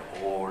looked at the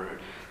whole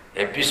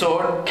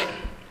episode.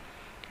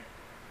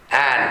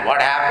 And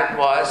what happened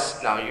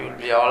was, now you will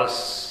be all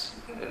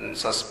in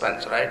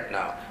suspense right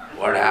now.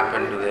 What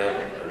happened to the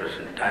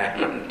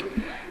diamond?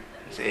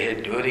 See,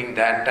 during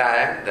that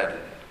time, that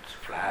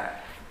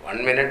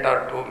 1 minute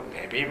or two,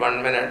 maybe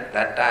 1 minute,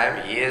 that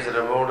time he has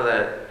removed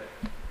the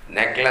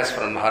necklace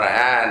from her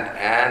hand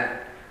and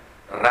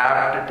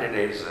wrapped it in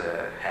his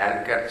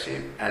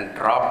handkerchief and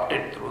dropped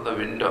it through the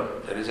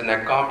window. There is an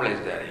accomplice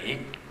there. He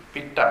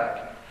picked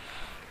up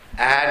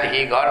and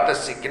he got the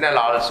signal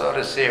also,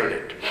 received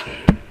it.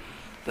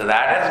 So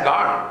that has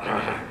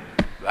gone.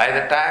 By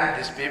the time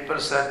these people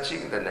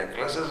searching, the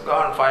necklace is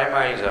gone 5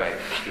 miles away.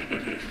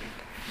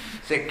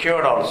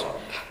 Secured also.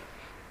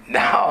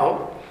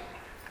 Now,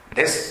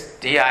 this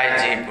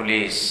DIG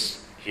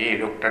police, he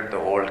looked at the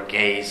whole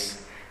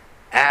case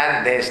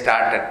and they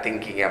started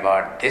thinking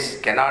about this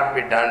cannot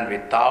be done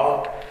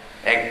without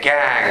a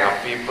gang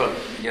of people.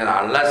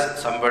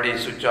 Unless somebody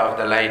switch off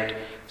the light,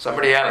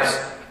 somebody else,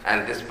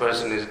 and this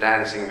person is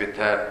dancing with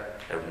her,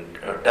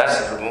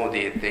 does remove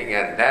the thing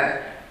and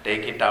then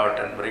take it out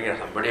and bring it,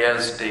 somebody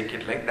else take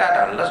it like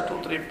that. Unless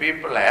 2-3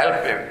 people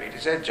help him, it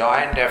is a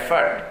joint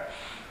effort.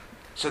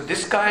 So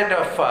this kind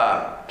of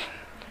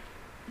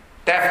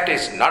theft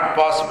is not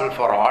possible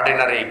for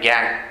ordinary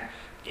gang.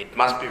 It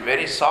must be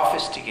very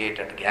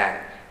sophisticated gang.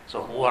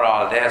 So who are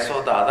all there?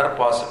 So the other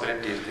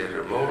possibilities they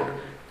removed.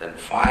 Then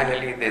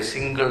finally they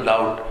singled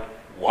out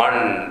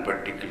one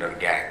particular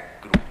gang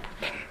group.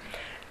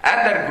 And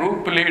that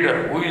group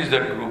leader, who is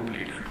that group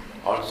leader?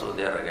 Also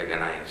they are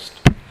recognized.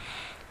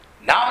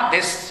 Now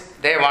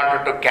they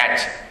wanted to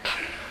catch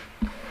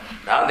him.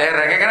 Now they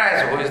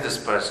recognize who is this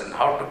person,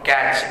 how to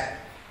catch him.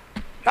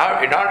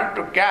 Now in order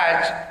to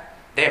catch,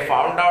 they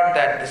found out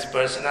that this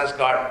person has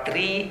got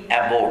 3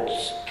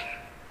 abodes.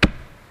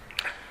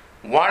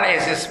 One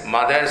is his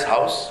mother's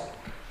house,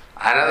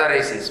 another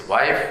is his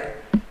wife,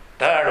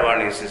 third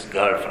one is his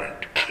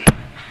girlfriend.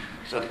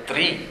 So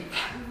 3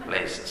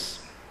 places.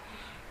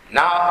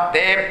 Now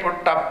they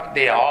put up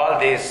all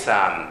these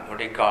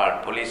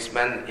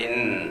policemen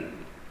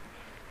in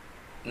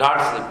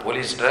not the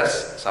police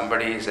dress.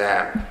 Somebody is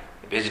a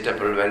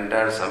vegetable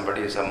vendor,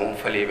 somebody is a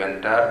mumfali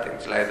vendor,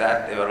 things like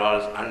that. They were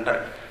all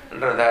under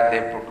that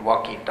they put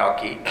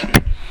walkie-talkie.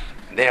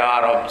 They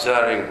are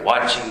observing,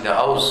 watching the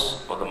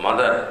house of the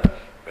mother,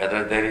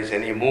 whether there is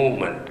any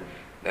movement.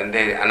 Then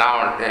they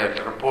announce,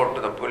 they report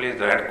to the police,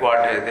 the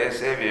headquarters, they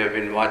say, we have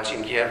been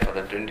watching here for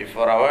the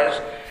 24 hours.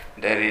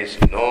 There is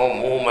no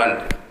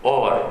movement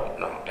over.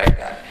 No, like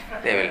that.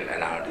 They will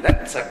announce.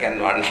 That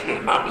second one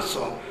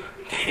also.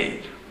 The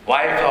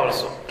wife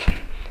also.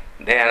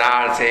 They are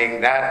not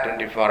saying that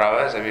 24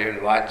 hours we have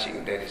been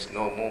watching, there is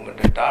no movement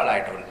at all, I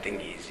don't think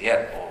he is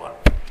here, over.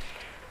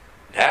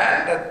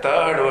 And the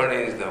third one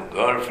is the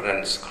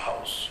girlfriend's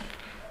house.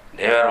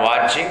 They were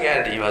watching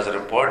and he was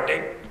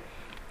reporting,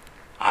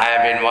 I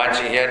have been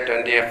watching here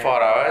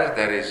 24 hours,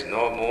 there is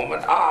no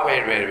movement.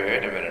 Wait a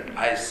minute,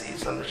 I see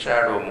some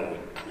shadow moving.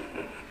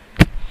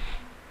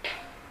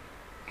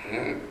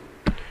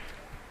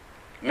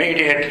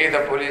 Immediately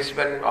the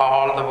policemen,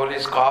 all the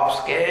police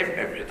cops came,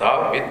 with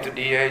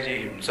DIG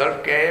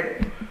himself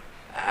came,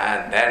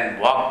 and then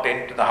walked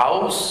into the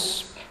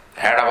house,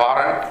 had a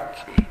warrant,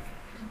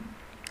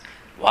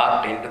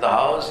 walked into the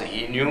house,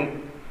 he knew,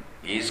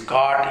 he is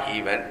caught,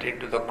 he went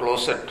into the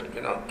closet,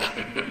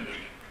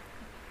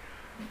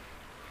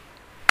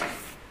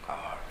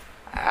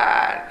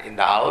 And in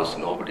the house,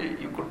 nobody,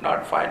 you could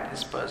not find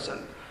this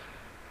person.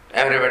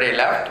 Everybody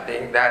left,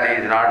 think that he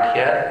is not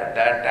here. At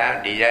that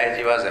time,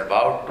 DIG was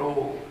about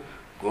to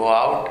go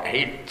out.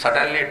 He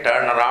suddenly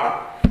turned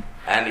around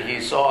and he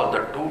saw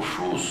the two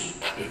shoes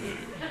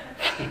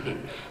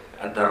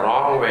and the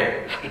wrong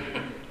way.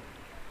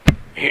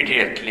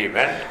 Immediately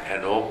went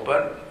and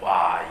opened.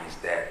 Wow, he's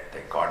there.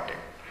 They caught him.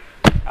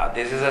 Now,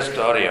 this is a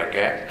story,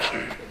 okay?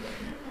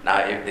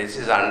 Now, if this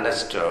is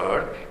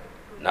understood,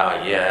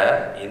 now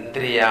here,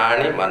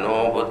 Indriyani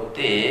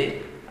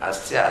Manobuddhi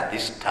Asya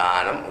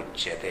Adhishthanam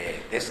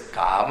Uchyate. This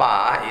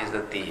Kama is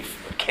the thief,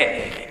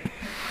 okay?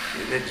 It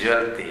is the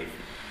jewel thief.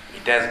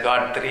 It has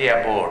got three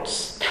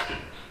abodes.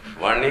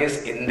 One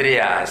is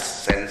Indriyas,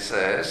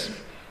 senses,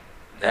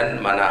 then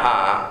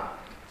Manaha,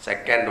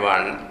 second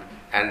one,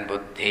 and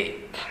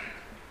Buddhi.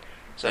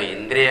 So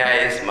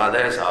Indriya is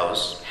mother's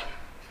house,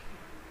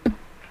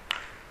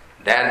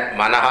 then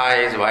Manaha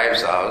is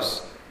wife's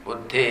house,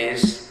 Buddhi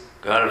is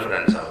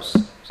girlfriend's house.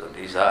 So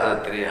these are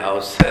the three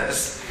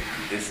houses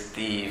this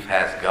thief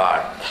has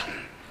got.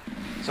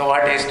 So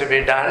what is to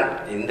be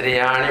done?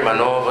 Indriyani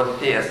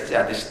manobuddhi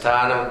asya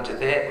adhisthana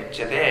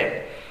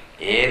uchyate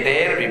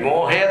eder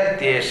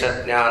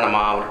vimohayatyesha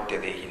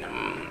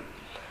jnanamavrityadehinam.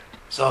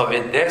 So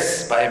with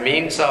this, by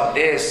means of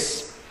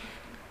this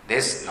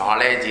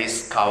knowledge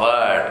is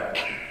covered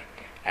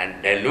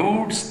and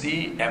deludes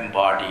the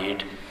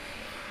embodied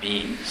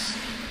beings.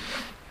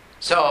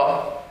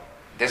 So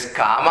this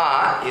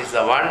kama is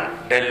the one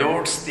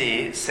deludes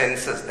the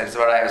senses. That's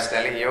what I was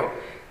telling you.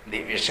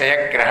 The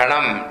Vishaya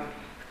Grahanam,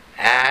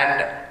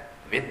 and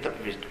with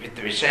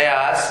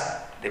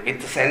Vishayas,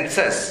 with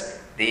senses,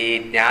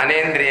 the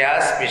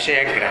Jnanendriyas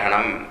Vishaya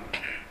Grahanam.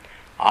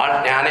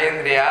 All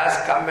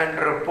Jnanendriyas come and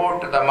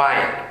report to the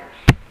mind.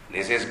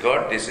 This is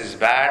good, this is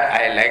bad,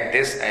 I like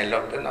this, I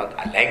like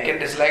and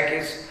dislike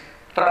is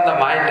from the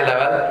mind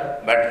level,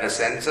 but the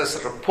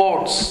senses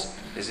reports,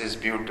 this is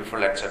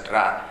beautiful,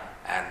 etc.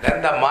 And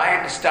then the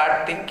mind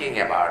start thinking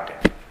about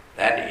it.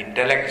 Then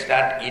intellect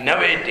start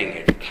innovating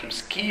it,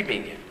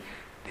 scheming it.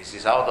 This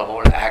is how the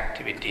whole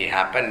activity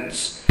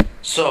happens.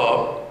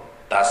 So,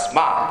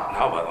 tasmat,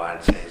 now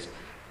Bhagavan says,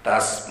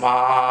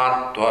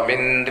 tasmat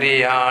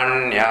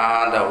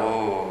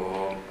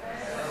tvamindriyanyadavu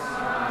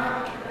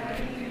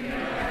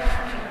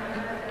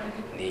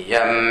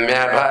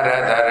niyamya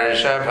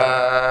bharatarshava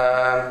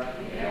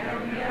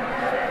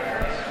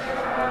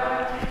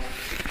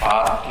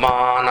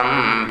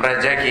Atmanam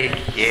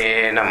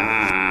prajahihyenam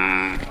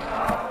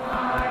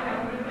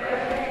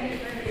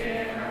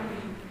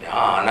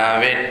Jnana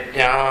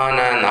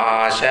vijnana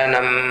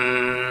nashanam.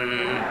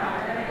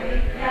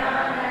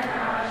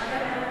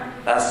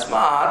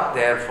 Tasmat,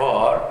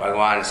 therefore,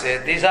 Bhagavan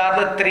says, these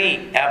are the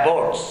three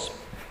abodes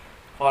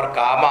for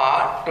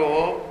kama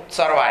to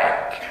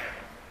survive.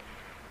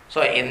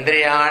 So,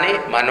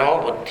 Indriyani,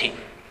 Mano, Buddhi,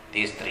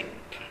 these three.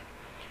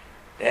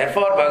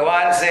 Therefore,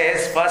 Bhagavan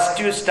says, first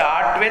you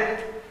start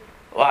with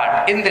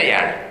what?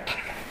 Indriyani.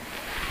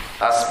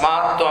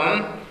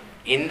 Tasmatvam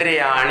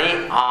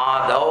Indriyani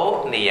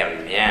Adau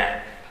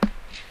Niyamya.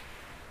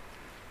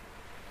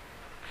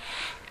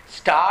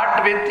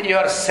 Start with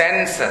your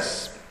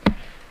senses.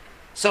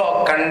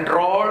 So,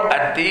 control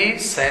at the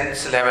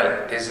sense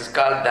level. This is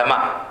called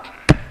Dhamma.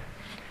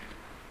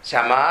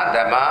 Shama,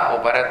 Dhamma,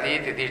 Uparati,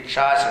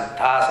 Titiksha,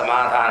 Shraddha,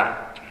 Samadhana.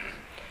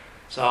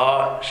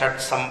 So, Shat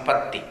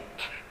Sampatti.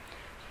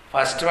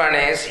 First one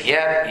is,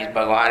 here is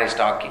Bhagavan is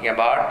talking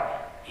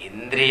about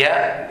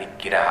Indriya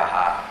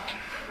Nigraha.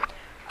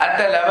 At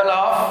the level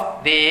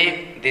of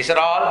these are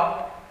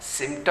all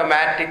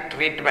symptomatic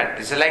treatment.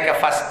 This is like a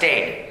first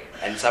aid.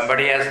 And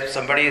somebody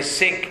is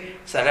sick,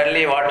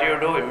 suddenly what you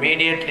do,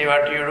 immediately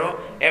what you do,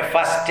 a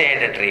first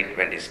aid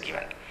treatment is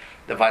given.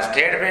 The first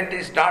aid treatment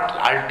is not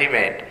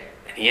ultimate.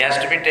 He has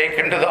to be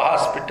taken to the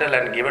hospital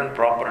and given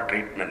proper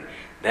treatment.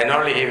 Then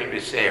only he will be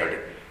saved.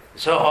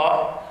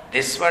 So,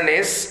 this one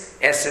is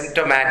a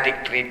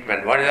symptomatic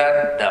treatment. What is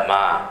that?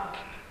 Dhamma.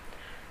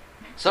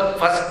 So,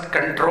 first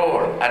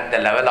control at the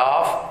level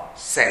of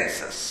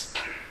senses.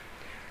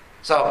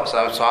 So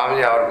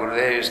Swami, our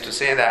Gurudev used to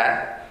say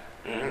that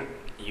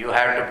you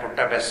have to put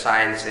up a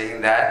sign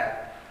saying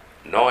that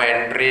no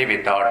entry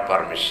without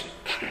permission.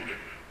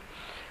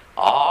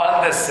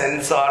 All the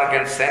sense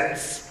organs,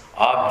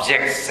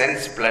 objects,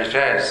 sense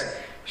pleasures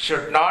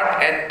should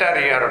not enter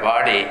your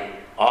body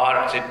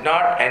or should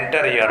not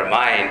enter your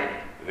mind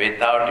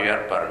without your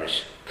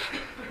permission.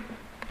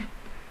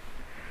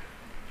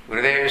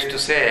 Gurudev used to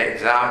say,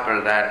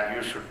 example, that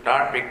you should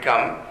not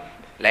become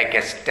like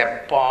a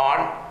step-on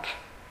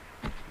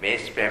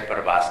waste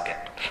paper basket.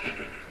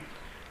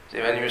 See,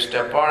 when you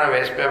step on a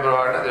waste paper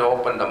basket, they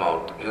open the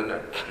mouth, isn't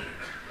it?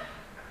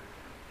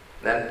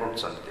 Then put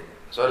something.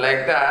 So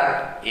like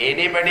that,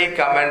 anybody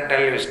come and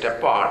tell you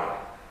step on,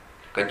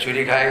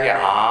 kachuri khayenge,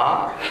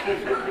 haan,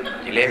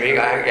 jalebi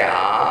khayenge,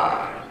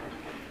 haan,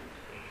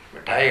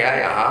 mithai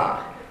khayenge, haan.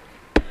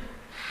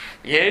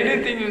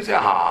 Anything you say,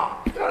 haan.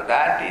 So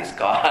that is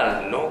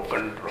called no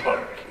control.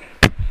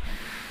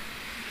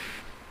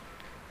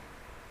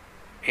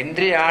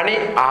 Indriyani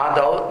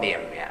adau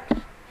niyamya.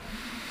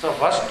 So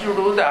first you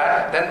do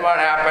that, then what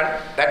happened?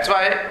 That's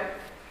why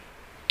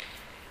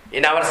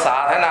in our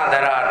sadhana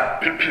there are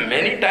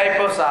many types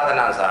of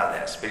sadhanas are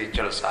there,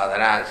 spiritual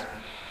sadhanas.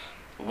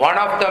 One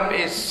of them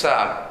is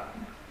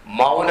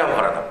Mauna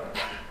Vradam.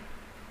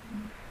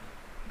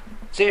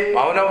 See,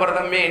 Mauna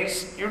Vradam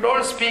means you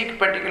don't speak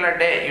particular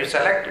day, you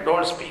select, you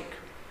don't speak.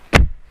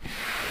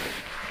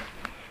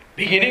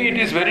 Beginning it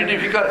is very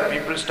difficult.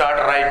 People start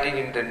writing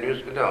in the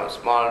news,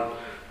 small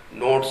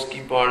notes,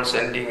 keep on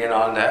sending and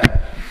all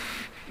that.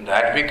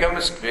 That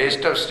becomes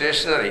waste of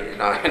stationery. You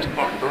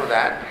don't do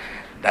that.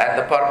 That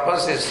the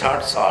purpose is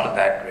not solved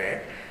that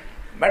way.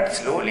 But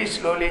slowly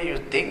you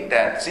think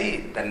that, see,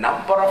 the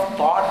number of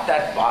thought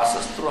that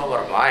passes through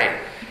our mind.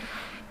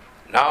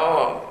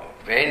 Now,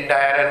 Venn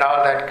diagram and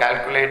all that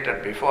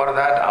calculated. Before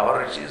that, our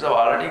rishis have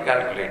already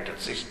calculated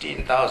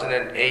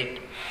 16,008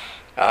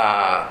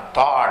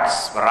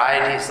 thoughts,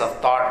 varieties of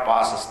thought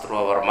passes through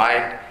our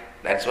mind.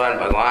 That's why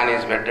Bhagavan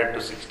is wedded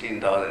to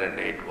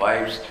 16,008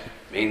 wives.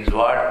 Means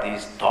what?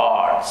 These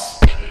thoughts.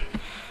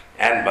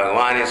 And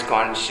Bhagavan is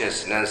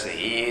consciousness.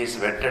 He is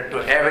wedded to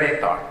every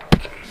thought.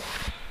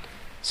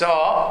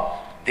 So,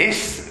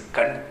 this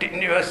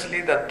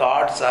continuously the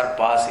thoughts are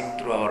passing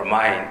through our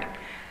mind.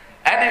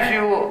 And if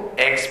you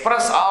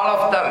express all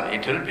of them,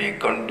 it will be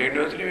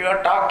continuously you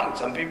are talking.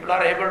 Some people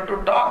are able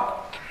to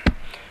talk.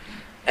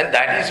 And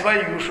that is why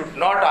you should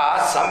not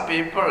ask some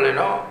people,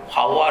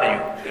 how are you?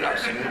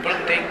 Simple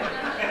thing.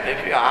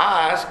 If you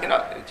ask,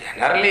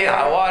 generally,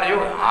 how are you?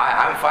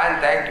 I'm fine,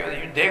 thank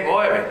you. They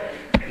go away.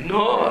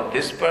 No,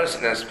 this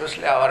person,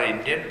 especially our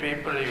Indian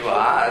people, you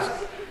ask,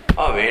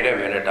 oh, wait a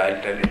minute,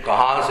 I'll tell you.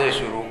 Kahan se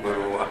shuru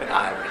karu?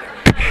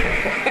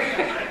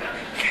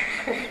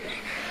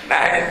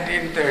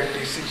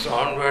 1936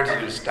 onwards, you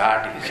will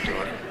start his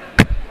story.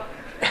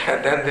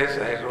 Then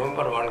I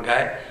remember one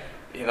guy,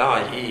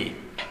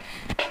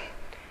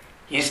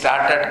 he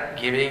started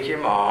giving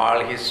him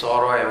all his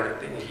sorrow,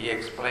 everything. He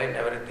explained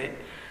everything.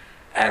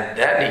 And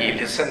then he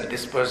listened,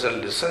 this person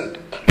listened.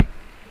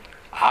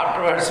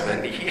 Afterwards,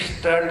 when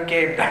his turn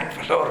came, that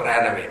fellow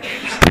ran away.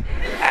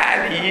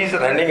 And he is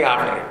running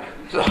after him.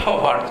 So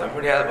what?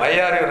 Somebody asked, why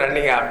are you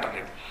running after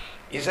him?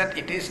 He said,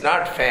 it is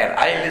not fair.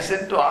 I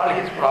listened to all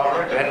his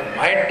problems. When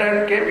my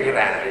turn came, he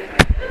ran away.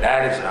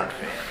 That is not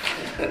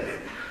fair.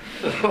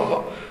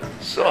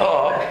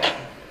 So,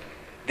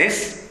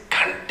 this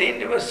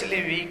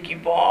continuously we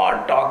keep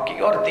on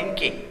talking or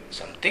thinking.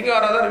 Something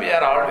or other we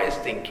are always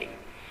thinking.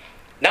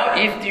 Now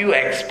if you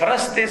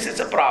express this, it's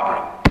a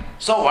problem.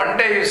 So one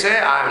day you say,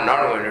 I am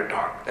not going to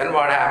talk. Then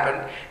what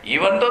happened?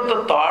 Even though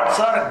the thoughts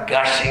are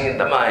gushing in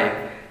the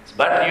mind,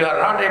 but you are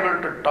not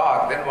able to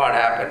talk, then what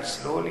happens?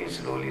 Slowly,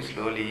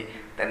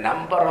 the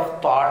number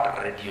of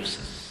thought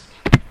reduces.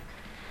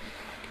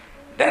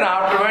 Then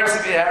afterwards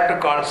we have to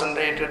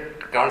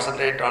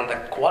concentrate on the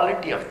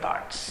quality of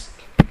thoughts.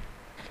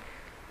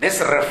 This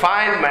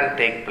refinement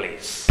take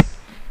place.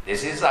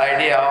 This is the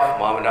idea of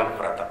Mauna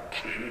Vrata.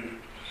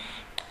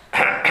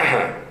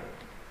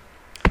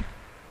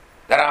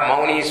 There are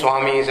Mauni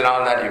Swamis and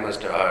all that you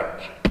must have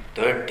heard.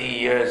 30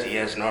 years he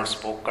has not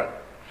spoken.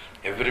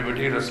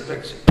 Everybody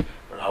respects him.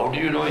 But how do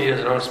you know he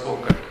has not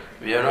spoken?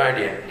 We have no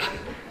idea.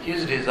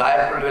 His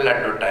disciple will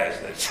advertise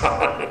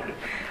that.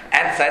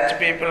 And such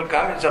people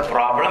come, it's a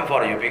problem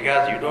for you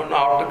because you don't know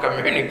how to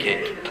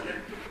communicate.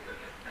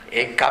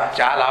 एक cup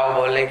चा लाओ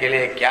बोलने के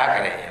लिए क्या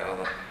करेंगे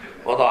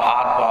वो तो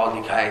हाथ पाँव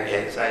दिखाएंगे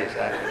ऐसा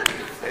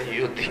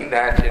you think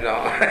that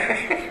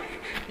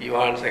he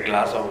wants a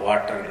glass of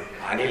water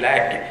honey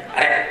like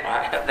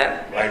then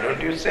why don't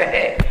you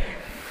say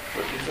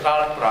but it's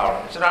not a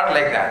problem. It's not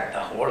like that. The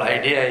whole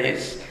idea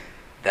is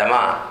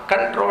Dhamma,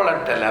 control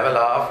at the level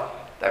of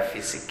the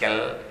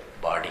physical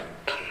body,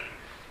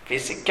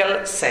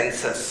 physical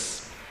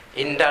senses,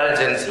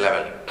 indulgence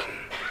level.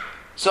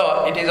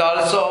 So it is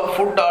also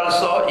food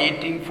also,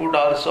 eating food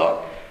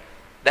also,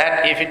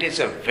 that if it is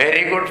a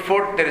very good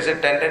food, there is a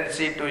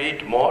tendency to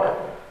eat more.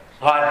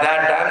 So at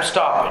that time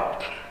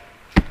stop it.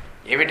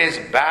 If it is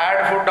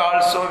bad food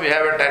also, we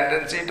have a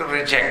tendency to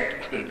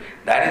reject.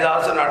 That is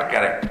also not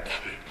correct.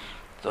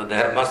 So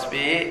there must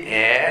be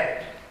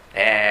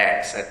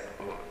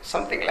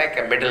something like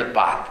a middle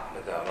path.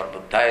 Our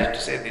Buddha used to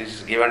say this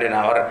is given in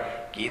our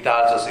Gita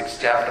also 6th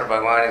chapter,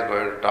 Bhagavan is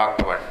going to talk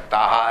about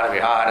Tahar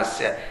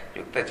Viharasya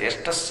Yukta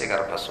Cheshtasya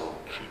Garbasu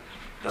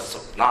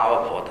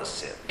Tasupnava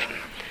Bodhasya.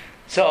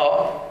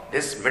 So,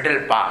 this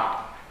middle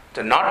part,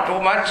 so not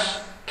too much,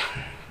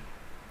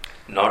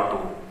 not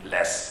too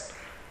less.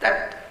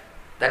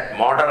 That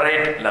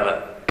moderate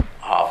level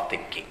of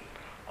thinking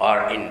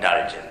or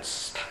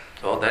indulgence.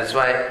 So that's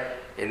why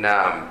in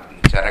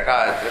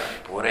Charaka,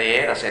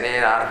 Puraye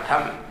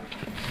Rasanenartham.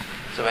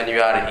 So when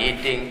you are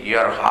eating,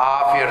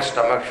 half your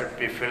stomach should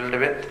be filled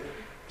with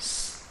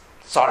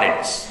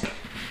solids.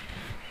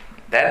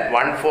 Then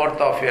 1/4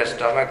 of your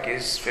stomach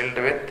is filled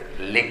with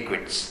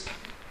liquids.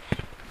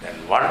 Then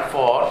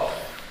 1/4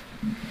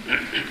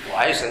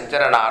 Vayu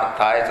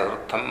Sancharanarthaya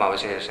Chaturtham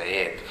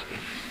Avasheshayet.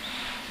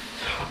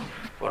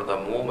 For the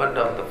movement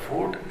of the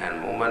food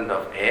and movement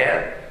of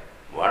air,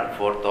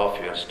 1/4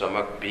 of your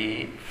stomach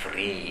be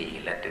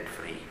free, let it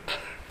free.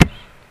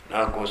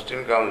 Now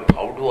question comes,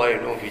 how do I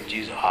know which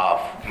is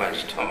half my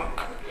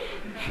stomach?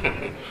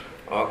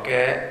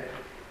 Okay,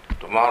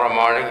 tomorrow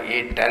morning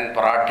eat 10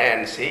 paratha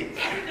and see,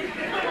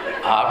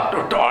 up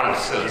to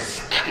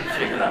tonsils.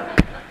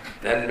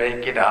 Then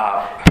make it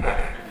half.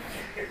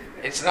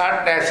 It's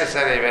not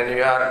necessary. When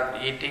you are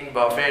eating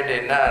buffet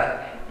dinner,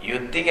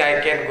 you think I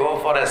can go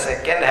for a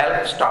second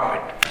help, stop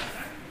it.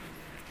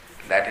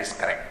 That is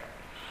correct.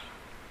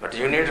 But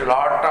you need a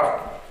lot of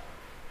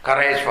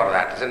courage for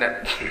that, isn't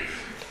it?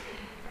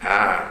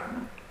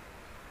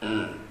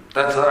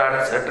 That's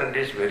right, certain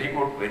dish very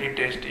good, very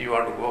tasty, you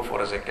want to go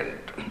for a second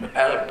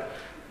help.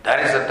 That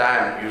is the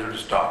time you should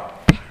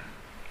stop.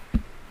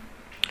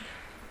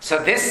 So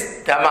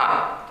this Dhamma,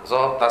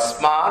 so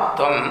Tasmat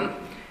Tvam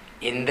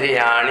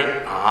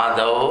Indriyani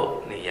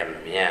Adau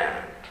Niyamya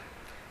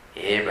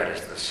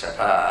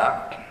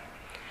Evarastasapa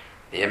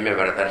Niyamya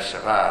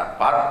Varadarshapa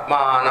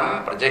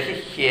Patmanam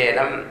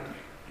Prajahihenam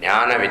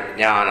Jnana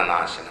Vijnana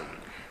Nasanam.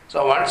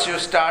 So once you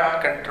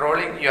start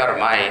controlling your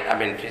mind,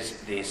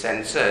 the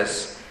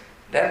senses,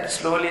 then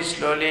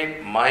slowly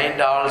mind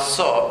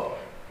also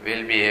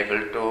will be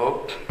able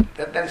to,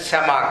 then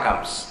Shama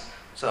comes.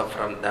 So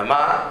from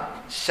Dhamma,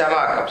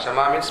 Shama comes.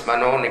 Shama means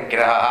Mano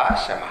Nigraha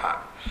Shamaha.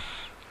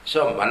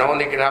 So Mano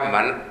Nigraha,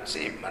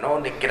 Mano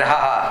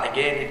Nigraha,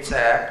 again it's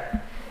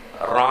a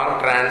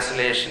wrong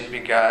translation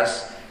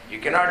because you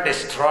cannot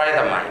destroy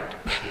the mind.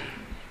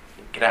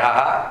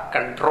 Nigraha,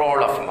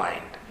 control of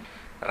mind.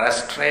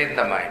 Restrain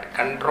the mind.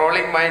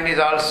 Controlling mind is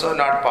also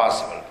not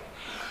possible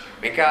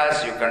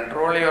because you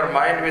control your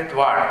mind with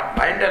what?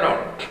 Mind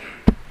alone.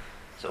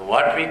 So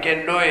what we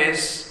can do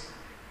is,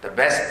 the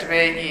best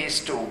way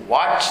is to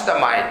watch the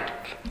mind.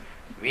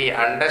 We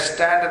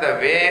understand the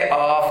way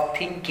of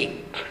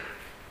thinking,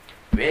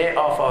 way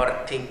of our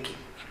thinking.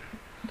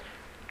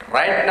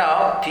 Right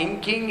now,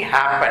 thinking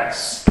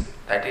happens.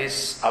 That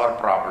is our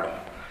problem.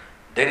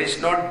 There is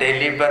no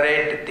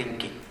deliberate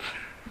thinking.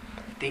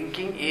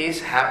 Thinking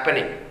is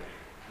happening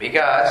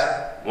because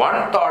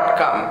one thought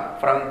come,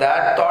 from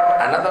that thought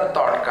another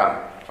thought come,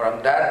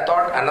 from that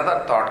thought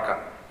another thought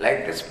come.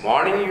 Like this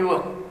morning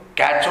you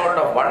catch hold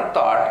of one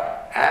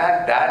thought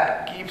and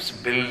that keeps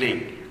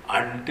building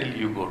until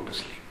you go to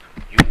sleep.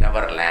 You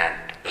never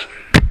land.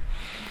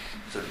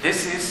 So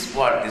this is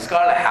what is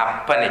called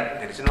happening.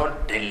 There is no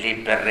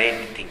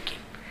deliberate thinking.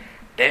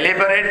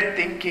 Deliberate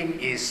thinking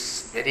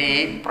is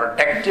very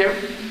protective,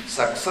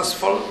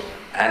 successful,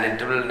 and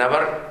it will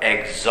never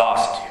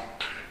exhaust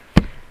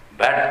you.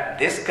 But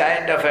this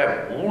kind of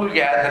a wool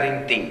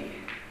gathering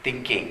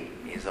thinking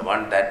is the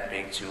one that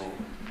makes you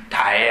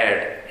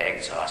tired,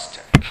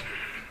 exhausted.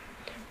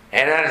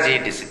 Energy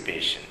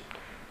dissipation.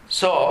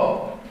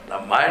 So the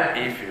mind,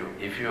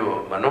 if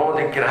you Mano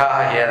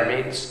Nigraha here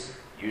means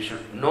you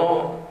should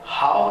know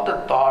how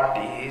the thought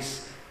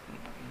is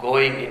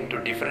going into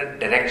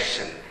different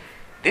direction.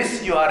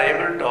 This you are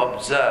able to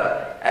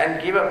observe and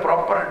give a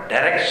proper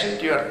direction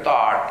to your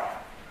thought.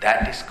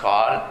 That is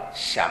called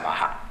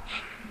Shamaha.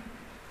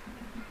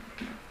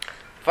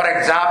 For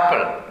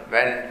example,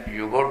 when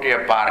you go to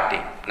a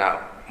party, now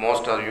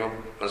most of you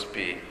must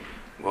be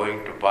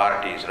going to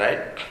parties,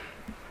 right?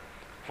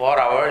 4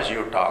 hours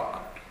you talk.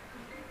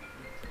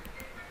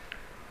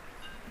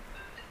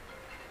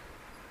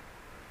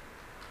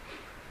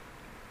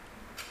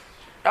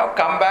 Now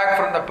come back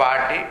from the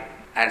party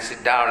and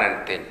sit down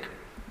and think.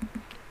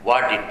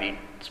 What did we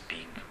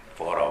speak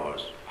 4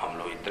 hours? हम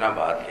लोग इतना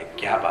बात किया,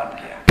 क्या बात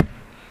किया?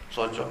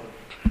 सोचो.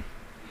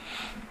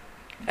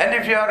 And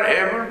if you are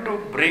able to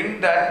bring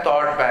that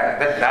thought back,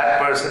 that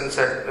person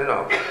said,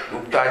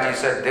 Guptaji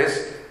said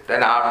this,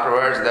 then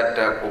afterwards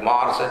that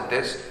Kumar said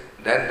this,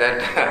 then that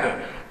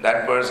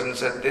that person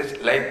said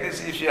this, like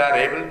this, if you are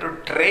able to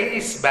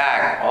trace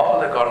back all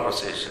the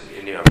conversation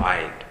in your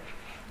mind,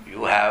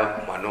 you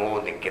have Mano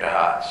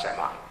Nigraha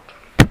Shama.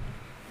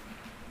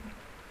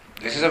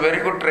 This is a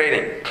very good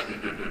training.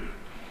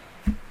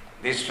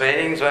 These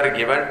trainings were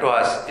given to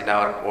us in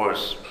our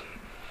course.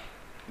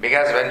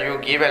 Because when you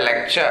give a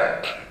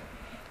lecture,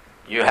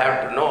 you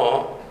have to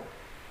know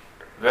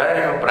where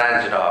you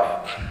branched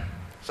off.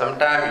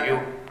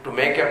 Sometimes to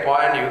make a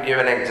point, you give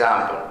an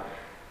example.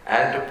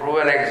 And to prove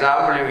an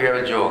example, you give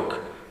a joke.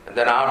 And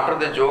then after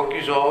the joke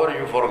is over,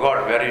 you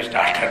forgot where you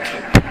started.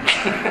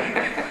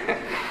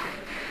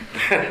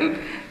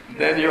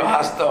 then you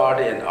ask the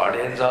audience.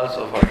 Audience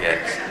also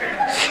forgets.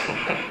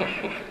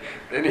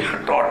 Then you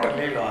are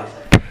totally lost.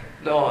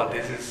 No,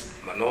 this is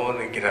Mano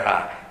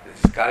Nigraha.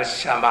 This is called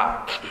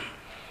Shama.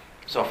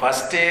 So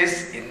first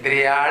is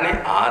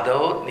Indriyani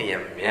Adau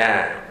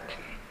Niyamya.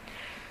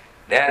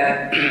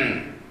 Then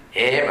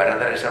E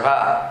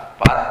Bharadarshava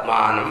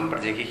Patmanam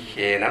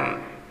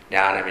Prajahihyenam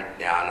Jnana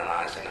Vijnana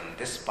Nasanam.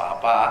 This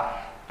Papa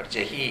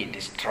Prajahi,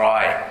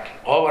 destroy,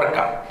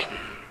 overcome.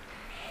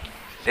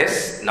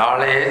 This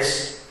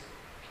knowledge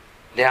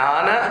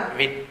Jnana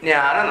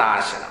Vijnana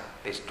Nasanam.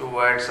 These two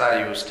words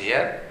are used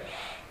here.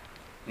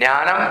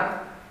 Jnanam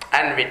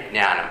and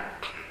Vijnanam.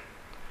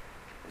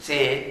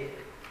 See,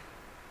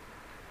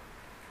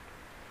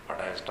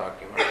 what I was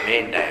talking about,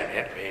 Vain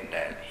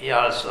Dyer. He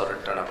also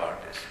written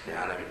about this,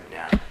 Jnana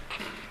Vijnana.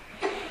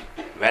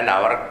 When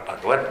our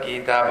Bhagavad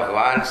Gita,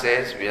 Bhagavan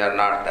says we are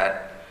not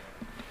that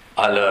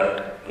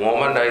alert. The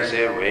moment I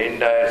say Vain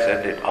Dyer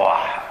said it,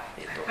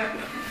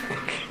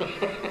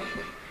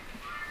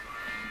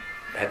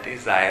 that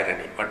is the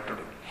irony, what to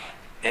do.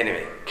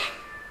 Anyway.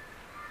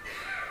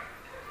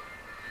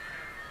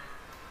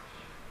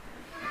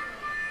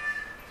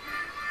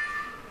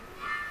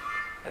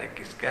 अरे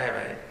किसका है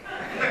भाई?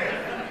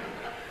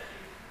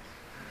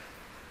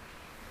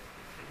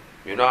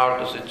 You know how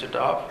to switch it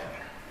off?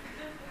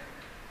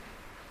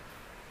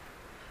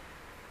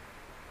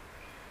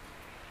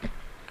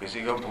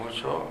 किसी को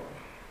पूछो.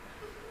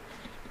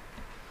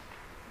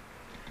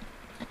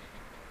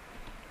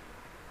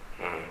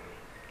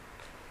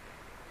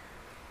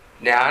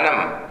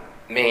 Jnanam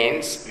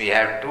means we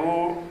have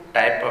two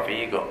type of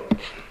ego.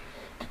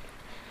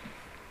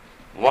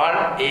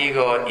 One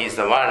ego is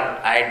the one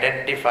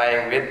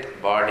identifying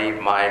with body,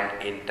 mind,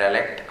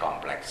 intellect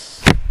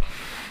complex.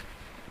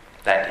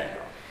 That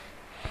ego.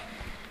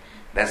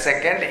 The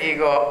second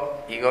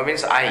ego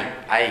means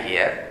I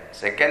here.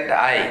 Second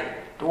I,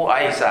 two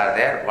I's are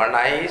there. One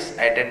I is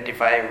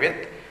identifying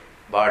with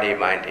body,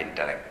 mind,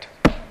 intellect.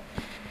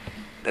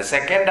 The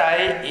second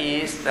I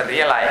is the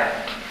real I.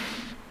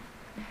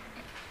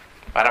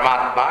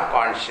 Paramatma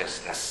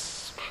consciousness.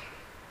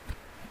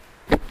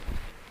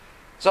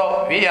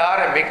 So we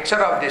are a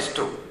mixture of these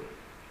two.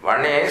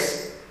 One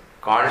is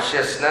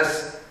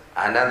consciousness,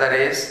 another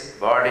is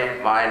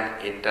body,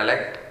 mind,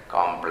 intellect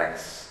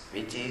complex,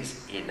 which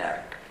is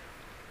inert.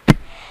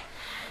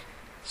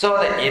 So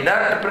the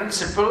inert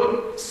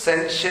principle,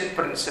 sentient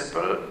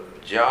principle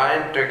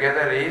joined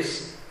together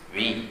is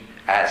we,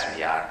 as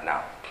we are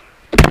now.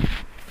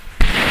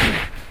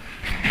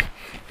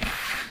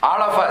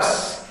 All of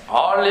us,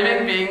 all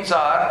living beings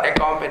are a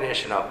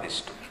combination of these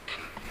two.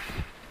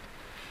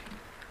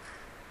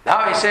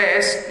 Now he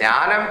says,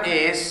 Jnanam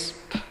is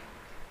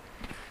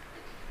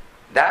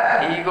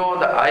that ego,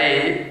 the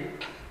I,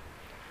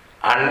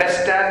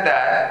 understand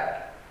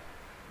that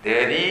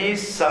there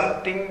is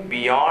something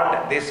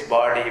beyond this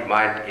body,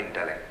 mind,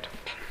 intellect.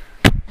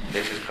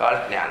 This is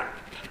called Jnana.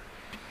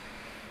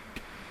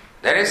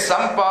 There is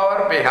some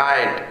power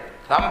behind,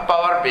 some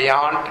power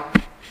beyond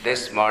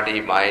this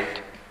body, mind,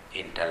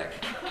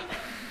 intellect.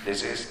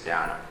 This is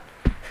Jnana.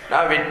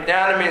 Now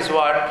Vijnanam is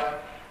what?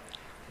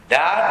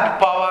 That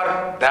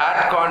power,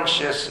 that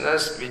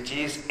consciousness which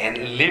is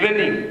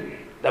enlivening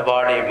the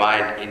body,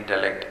 mind,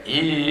 intellect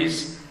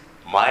is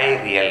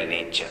my real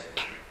nature.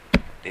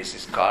 This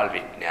is called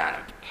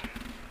Vijnanam.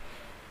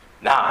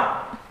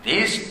 Now,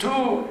 these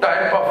two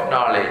type of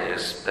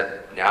knowledges,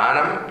 that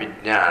Jnanam,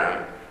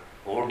 Vijnanam,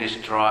 who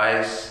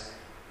destroys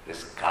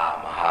this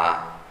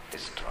Kamaha,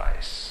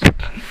 destroys.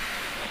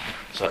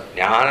 So,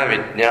 Jnana,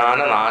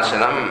 Vijnana,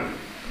 Nasanam,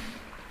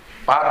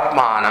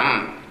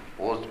 Patmanam,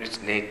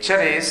 whose nature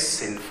is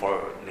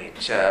sinful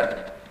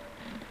nature.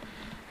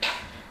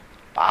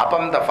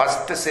 Papam, the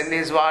first sin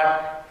is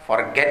what?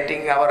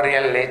 Forgetting our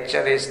real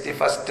nature is the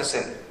first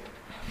sin,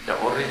 the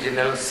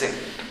original sin.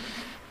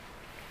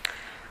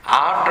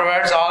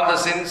 Afterwards, all the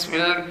sins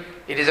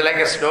it is like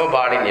a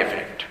snowballing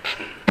effect.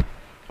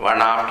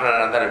 One after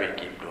another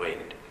we keep doing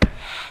it.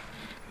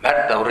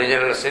 But the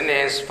original sin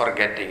is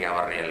forgetting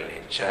our real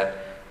nature.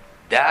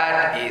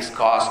 That is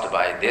caused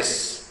by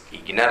this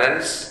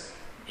ignorance.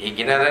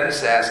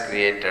 Ignorance has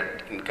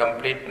created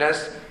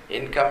incompleteness.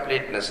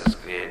 Incompleteness has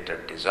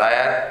created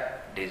desire.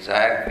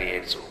 Desire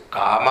creates work.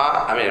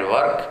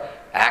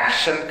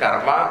 Action,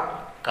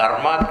 karma.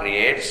 Karma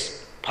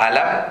creates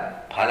phalam.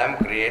 Phalam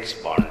creates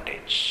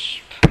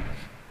bondage.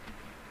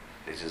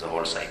 This is the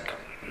whole cycle.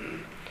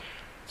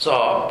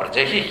 So,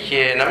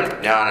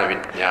 prajahihyenam jnana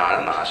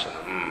vijnana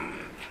nasanam.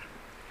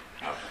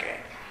 Okay.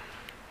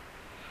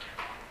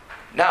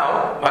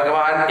 Now,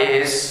 Bhagavan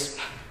is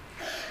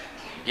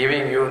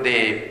giving you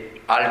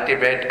the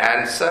ultimate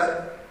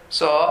answer.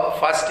 So,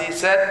 first he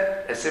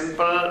said a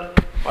simple,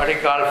 what he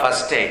call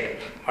first aid.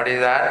 What is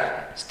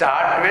that?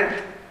 Start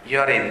with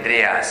your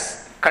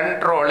indriyas,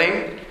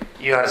 controlling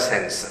your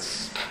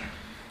senses.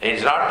 It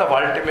is not the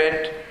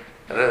ultimate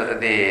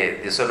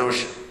the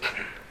solution.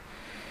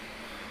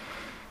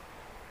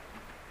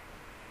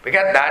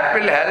 Because that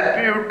will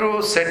help you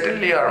to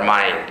settle your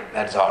mind.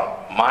 That's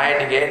all.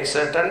 Mind gains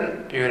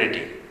certain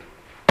purity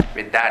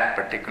with that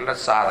particular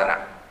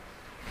sadhana.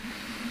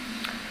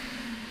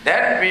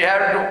 Then we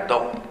have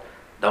to,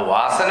 the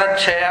vasana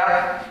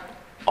kshaya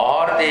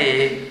or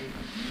the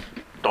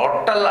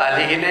total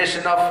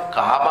annihilation of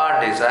kama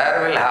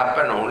desire will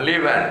happen only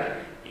when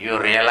you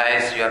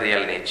realize your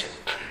real nature.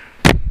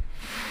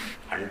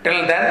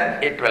 Until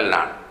then, it will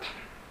not.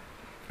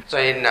 So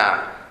in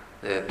the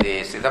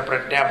Siddha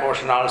Prajna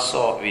portion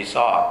also we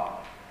saw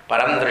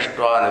param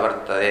drishtva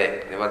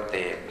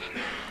nivartate.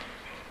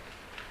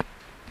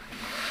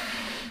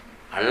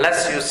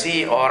 Unless you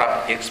see or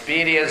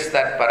experience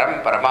that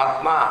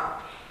Paramatma,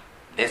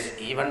 this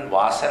even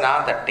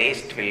vasana, the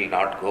taste will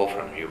not go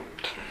from you.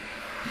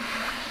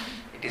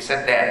 It is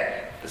said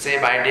that the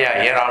same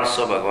idea here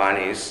also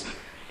Bhagavan is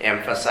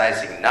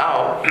emphasizing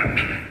now.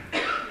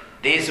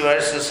 These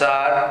verses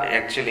are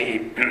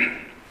actually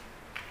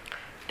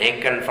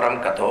taken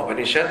from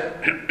Kathopanishad,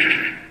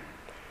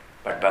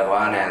 but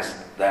Bhagavan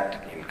has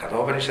that in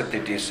Kathopanishad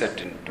it is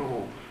set in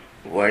 2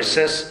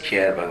 verses.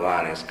 Here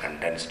Bhagavan has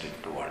condensed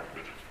into 1.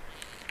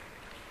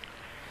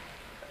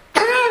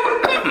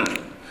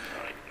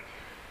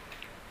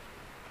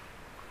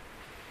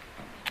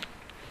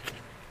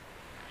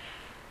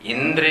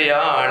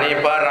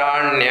 Indriyani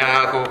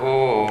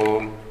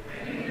paranyahuhu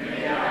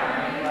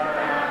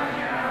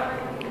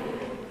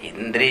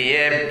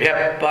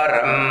Indriyebhya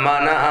param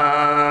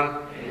manah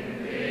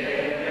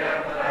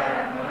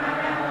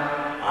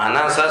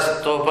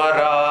Anasastu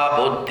para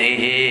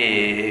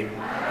buddhihi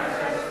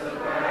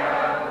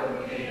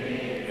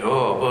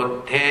Yo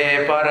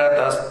buddhe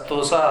paratastu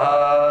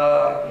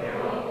saha.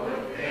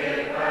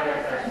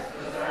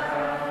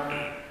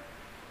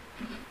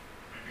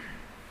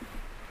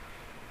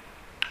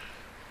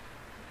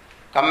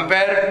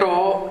 Compared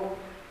to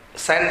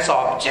sense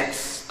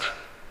objects,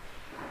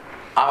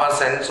 our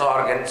sense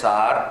organs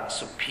are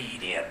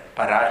superior.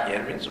 Para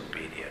here means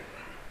superior.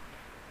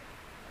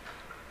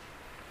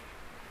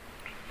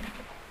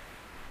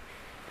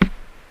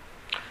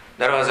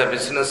 There was a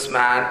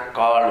businessman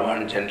called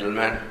one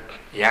gentleman,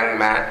 young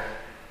man,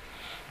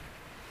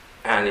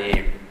 and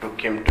he took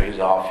him to his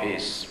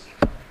office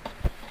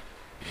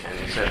and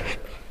he said,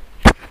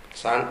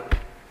 "Son,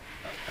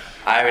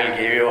 I will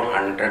give you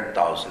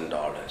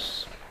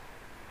 $100,000.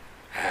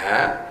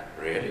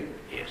 Really?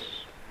 Yes.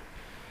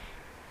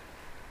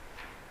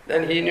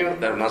 Then he knew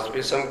there must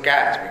be some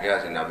catch,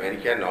 because in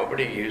America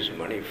nobody gives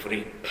money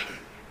free.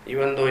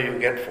 Even though you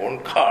get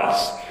phone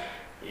calls,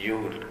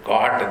 you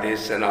got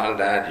this and all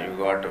that, you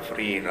got a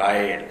free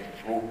ride,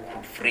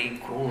 free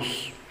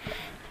cruise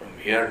from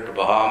here to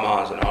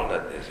Bahamas and all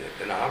that. They say,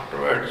 then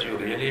afterwards you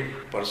really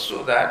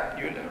pursue that,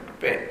 you will have to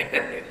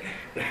pay.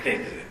 That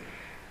is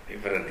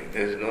different thing.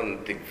 There is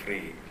nothing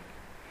free.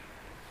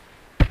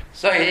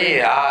 So he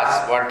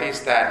asked, what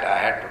is that I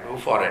had to do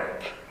for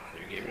it?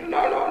 You give me,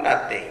 no,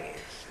 nothing.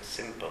 It's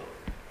simple.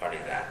 What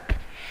is that?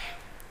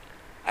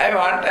 I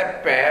want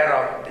a pair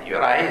of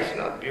your eyes,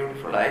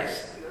 beautiful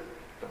eyes.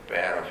 The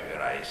pair of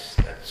your eyes,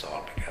 that's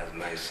all. Because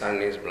my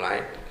son is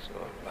blind, so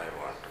I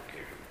want to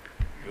give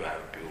you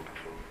have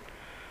beautiful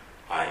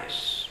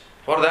eyes.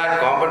 For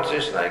that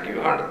compensation, I give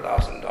you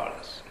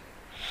 $100,000.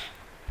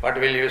 What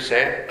will you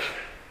say?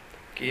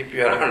 Keep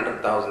your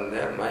 100,000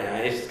 there, my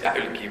eyes, I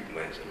will keep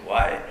myself.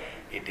 Why?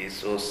 It is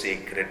so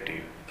sacred to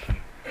you.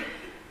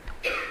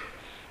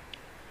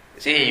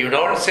 See, you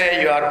don't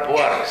say you are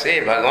poor.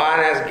 See,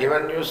 Bhagavan has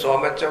given you so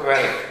much of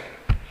wealth.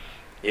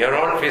 Your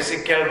own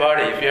physical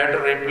body, if you have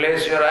to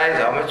replace your eyes,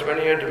 how much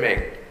money you have to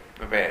make?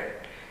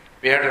 Prepare.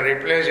 If you have to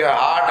replace your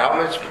heart, how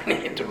much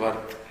money it is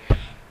worth?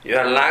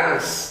 Your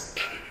lungs,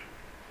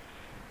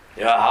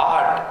 your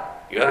heart,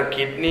 your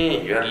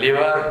kidney, your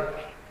liver,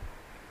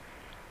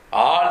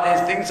 all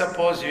these things,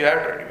 suppose you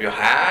have to, your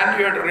hand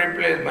you have to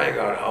replace, my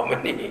God, how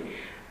many?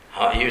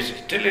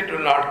 Still it will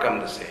not come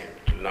the same.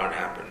 It will not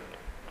happen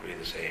to be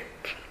the same.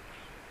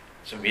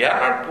 So we are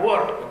not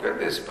poor. Look at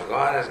this.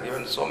 Bhagavan has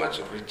given so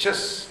much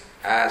riches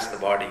as the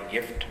body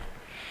gift.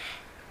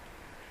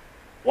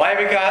 Why?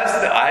 Because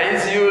the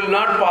eyes you will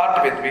not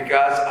part with,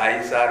 because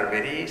eyes are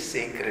very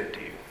sacred to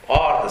you.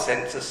 Or the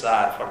senses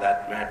are, for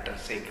that matter,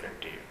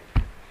 sacred to you.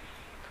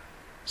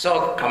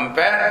 So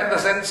compared to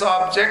the sense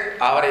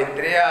object, our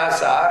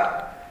indriyas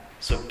are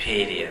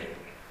superior.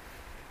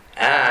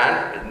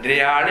 And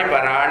indriyani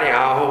parani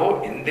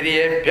ahu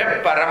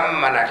indriyebhya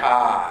param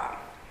manakha.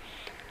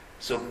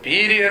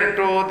 Superior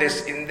to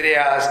this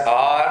indriyas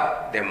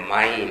are the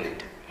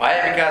mind.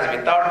 Why? Because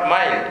without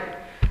mind,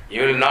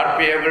 you will not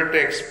be able to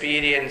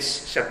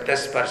experience Shabda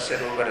Sparsha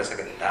Rupa Rasa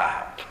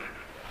Gandha.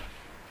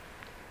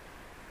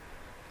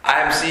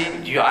 I am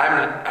seeing you, I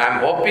am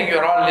hoping you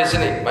are all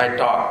listening my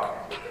talk.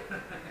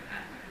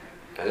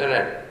 Isn't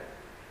it?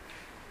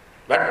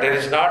 But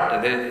it's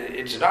not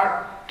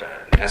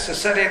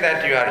necessary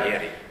that you are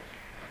hearing.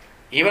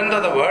 Even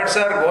though the words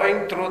are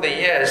going through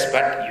the ears,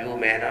 but you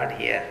may not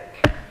hear.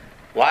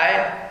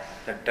 Why?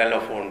 The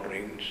telephone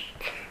rings.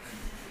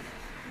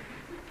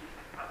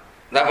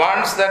 The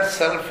once that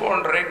cell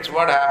phone rings,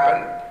 what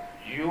happened?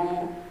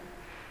 you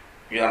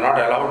are not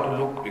allowed to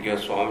look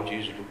because Swamiji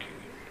is looking.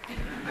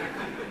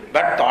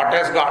 But thought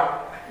has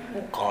gone.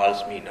 Who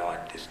calls me now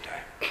at this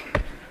time?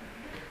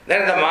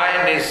 Then the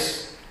mind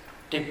is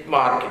tick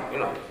marking,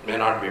 may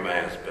not be my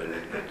husband.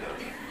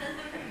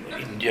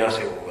 India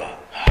se hoga.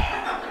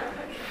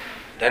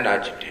 Then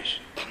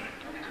agitation.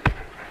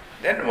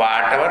 Then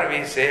whatever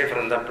we say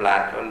from the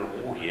platform,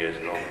 who hears?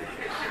 No one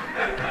hears.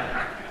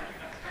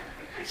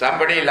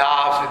 Somebody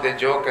laughs with a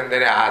joke and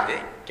then asks,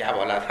 kya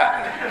bola tha?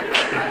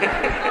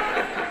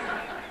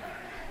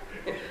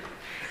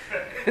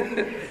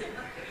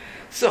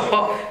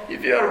 So,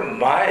 if your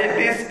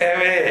mind is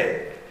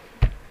away,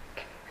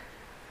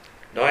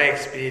 no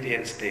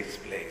experience takes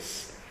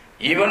place.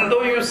 Even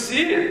though you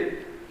see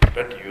it,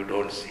 but you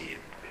don't see it.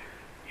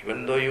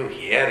 Even though you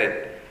hear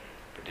it,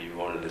 but you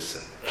won't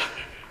listen.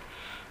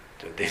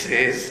 So this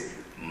is,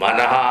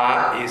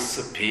 manaha is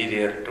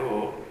superior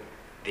to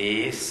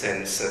the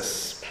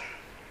senses.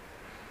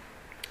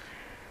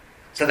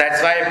 So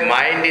that's why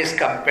mind is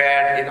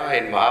compared, in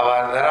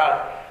Mahabharata, there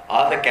are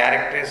all the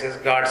characters has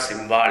got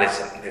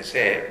symbolism. They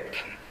say,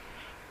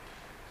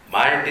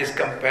 mind is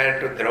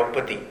compared to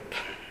Draupadi.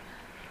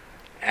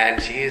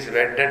 And she is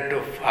wedded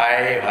to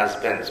 5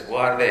 husbands. Who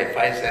are they?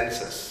 5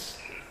 senses.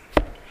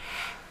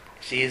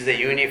 She is the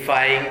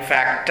unifying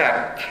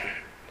factor.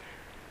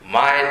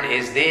 Mind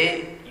is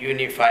the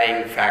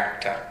unifying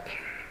factor.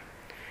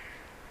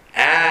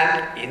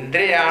 And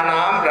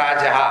Indriyanam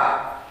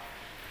Rajaha,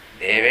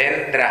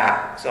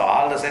 Devendra. So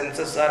all the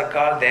senses are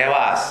called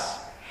Devas.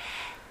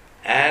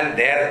 And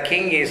their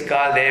king is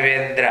called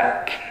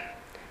Devendra.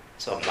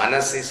 So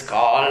Manas is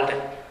called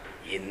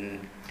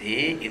in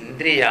the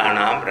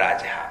Indriyanam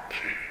Raja.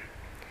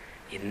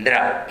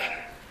 Indra.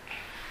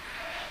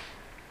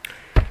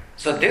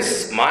 So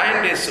this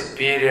mind is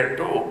superior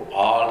to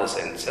all the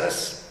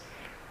senses.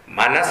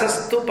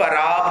 Manasastu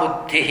para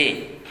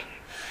buddhihi.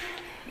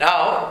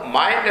 Now,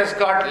 mind has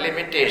got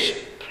limitation.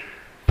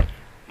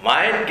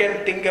 Mind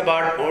can think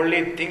about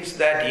only things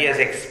that he has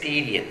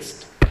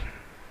experienced.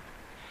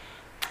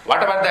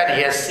 Whatever that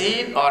he has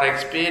seen or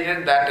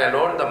experienced, that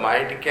alone the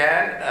mind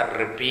can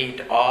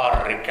repeat or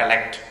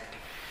recollect.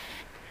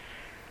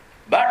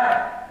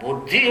 But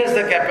buddhi has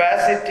the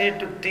capacity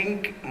to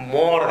think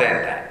more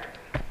than that.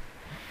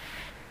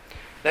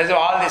 That's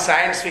all the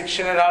science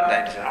fiction and all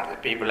that. It's not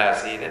that people have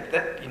seen it.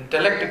 That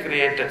intellect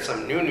created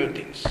some new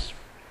things.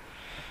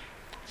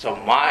 So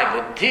my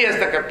buddhi has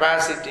the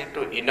capacity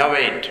to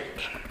innovate.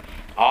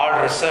 All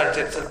research,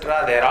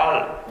 etc., they're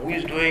all, who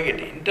is doing it?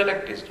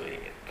 Intellect is doing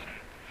it.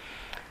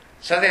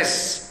 So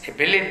this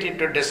ability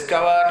to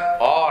discover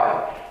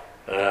or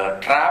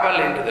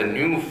travel into the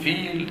new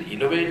field,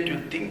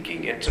 innovative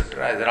thinking,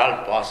 etc., they're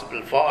all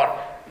possible for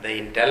the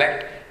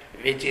intellect,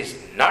 which is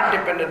not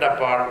dependent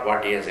upon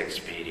what he has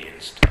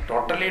experienced.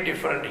 Totally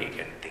different he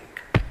can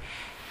think.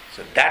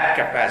 So that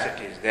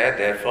capacity is there,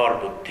 therefore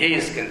buddhi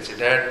is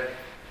considered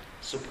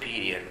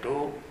superior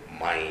to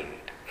mind.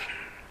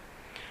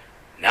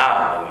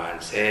 Now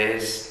Bhagavan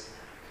says,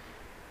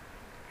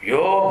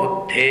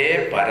 Yo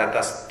buddhe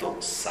paratastu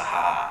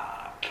saha.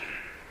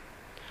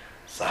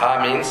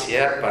 Saha means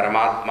here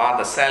Paramatma,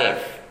 the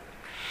self.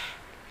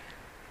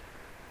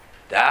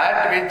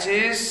 That which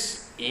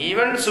is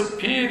even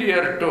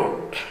superior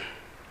to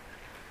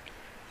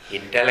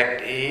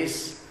intellect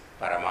is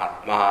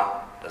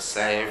Paramatma, the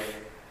self,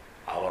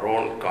 our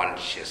own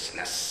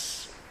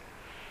consciousness.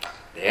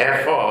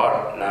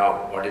 Therefore,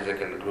 now what is the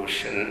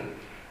conclusion?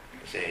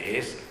 It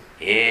says,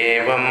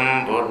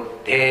 Evam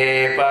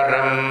buddhe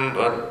param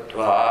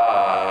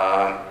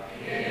buddhva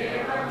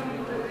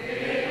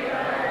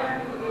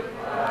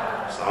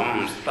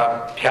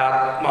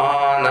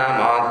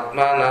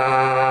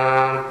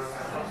samstabhyaatmanam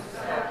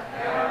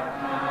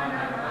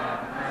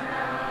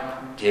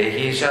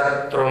jehi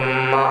shatrum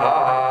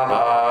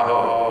mahabaho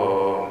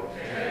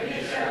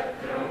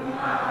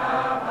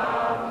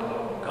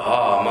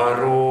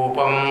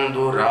kamarupam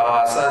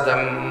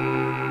durasadam.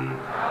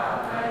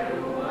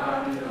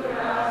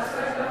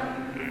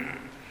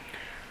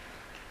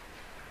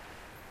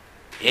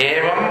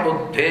 Evam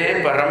buddhe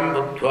param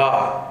buddhva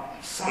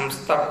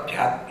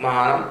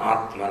samstabhyatmanam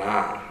atmana.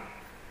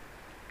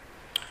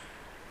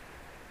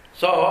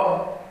 So,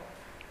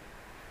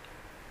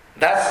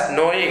 thus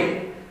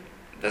knowing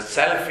the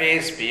self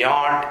is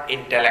beyond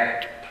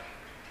intellect.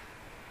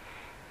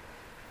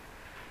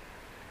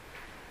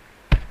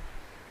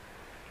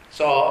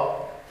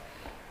 So,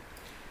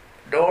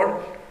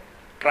 don't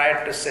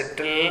try to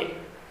settle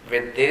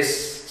with this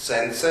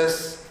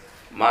senses,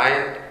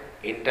 mind,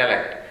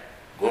 intellect.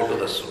 Go to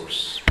the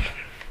source.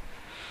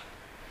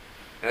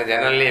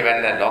 Generally,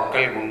 when the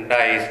local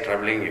gunda is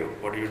troubling you,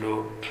 what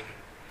do?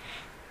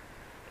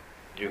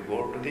 You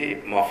go to the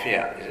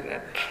mafia, isn't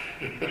it?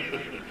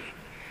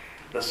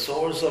 The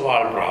source of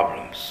all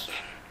problems.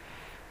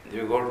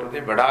 You go to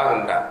the bada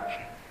gunda.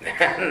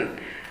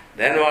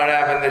 Then what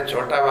happens? The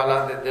chota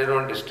wala, they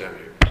don't disturb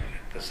you.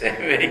 The same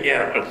way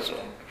here also.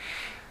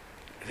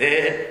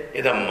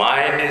 If the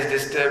mind is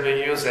disturbing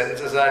you,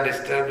 senses are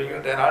disturbing you,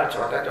 they are all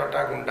chota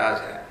gundas.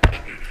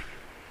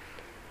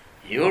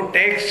 You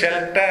take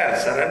shelter,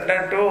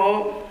 surrender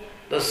to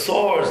the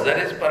source, that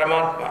is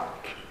Paramatma.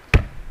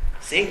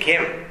 Seek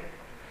him.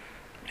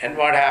 And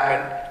what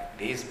happened?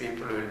 These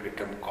people will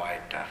become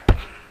quieter.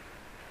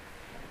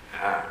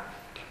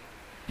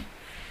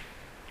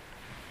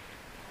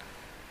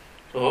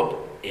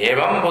 So,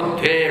 evam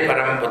buddhe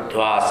param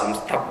buddhva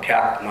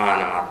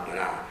samsthabhyatmanam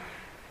atmana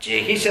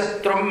jehi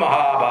shatrum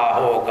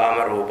mahabaho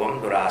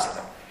kamarupam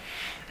durasara.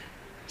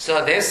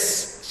 So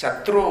this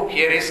Shatru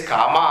here is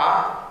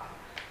Kama,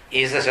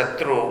 is a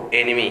Shatru,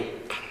 enemy.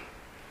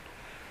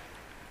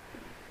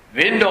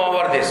 Win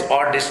over this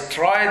or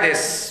destroy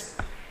this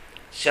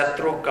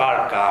Shatru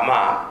called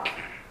Kama.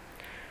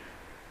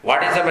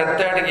 What is the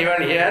method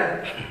given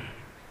here?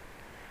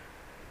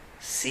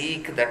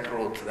 Seek the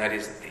truth, that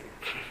is the thing.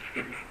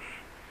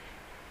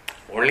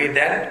 Only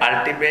then,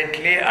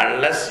 ultimately,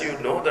 unless you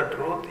know the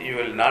truth, you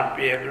will not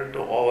be able to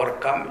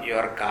overcome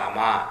your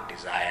Kama,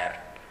 desire.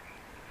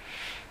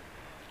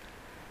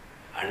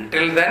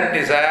 Until then,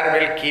 desire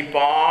will keep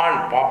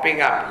on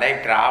popping up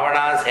like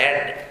Ravana's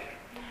head.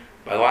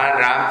 Bhagavan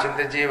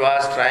Ramchandraji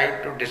was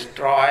trying to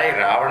destroy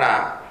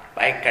Ravana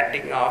by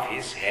cutting off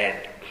his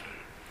head.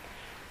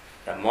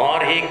 The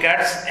more he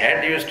cuts,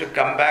 head used to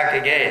come back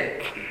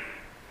again.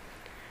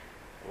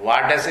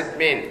 What does it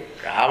mean?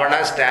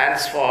 Ravana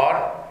stands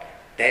for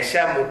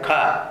Desha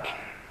Mukha.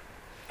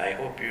 I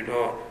hope you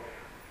know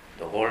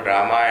the whole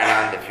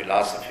Ramayana and the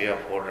philosophy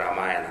of whole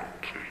Ramayana.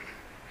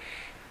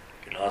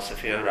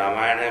 Philosophy of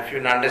Ramayana, if you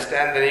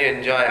understand, then you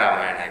enjoy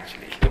Ramayana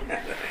actually.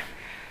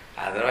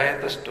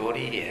 Otherwise the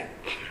story here.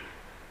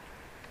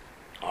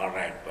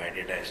 Alright, why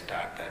did I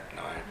start that?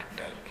 Now I have to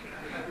tell.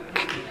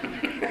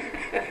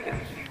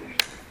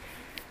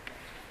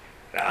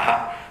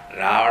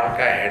 Ravan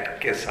का head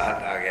के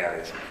साथ आ गया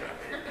वैसे।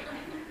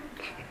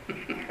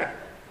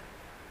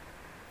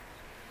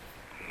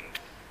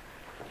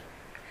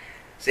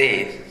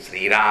 See,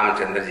 Sri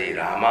Ramchandra ji,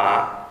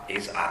 Rama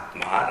is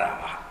Atma,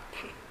 Rama.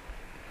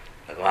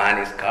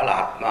 Bhagavan is called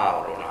Atma,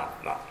 our own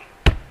Atma.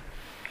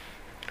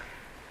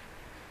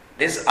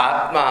 This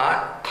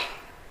Atma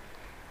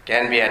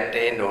can be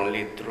attained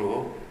only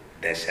through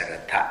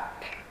Dasharatha.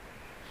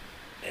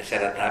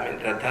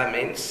 Ratha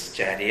means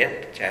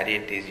chariot.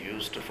 Chariot is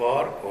used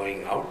for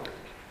going out.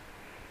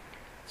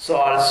 So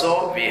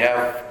also we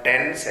have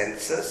 10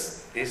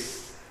 senses.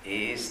 This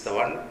is the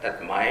one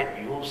that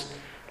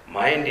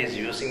mind is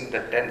using the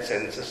 10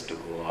 senses to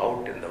go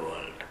out in the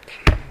world.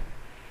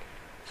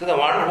 So the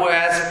one who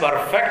has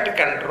perfect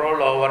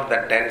control over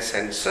the 10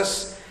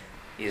 senses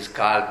is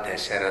called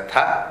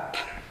Dasharatha.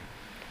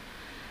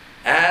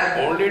 And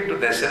only to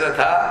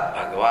Dasharatha,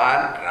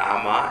 Bhagavan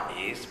Rama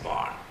is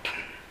born.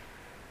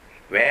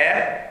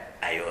 Where?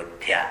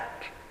 Ayodhya,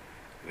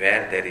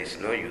 where there is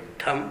no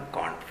yuddham,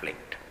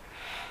 conflict.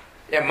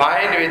 A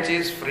mind which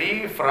is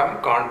free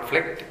from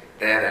conflict,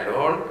 there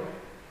alone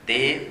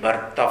the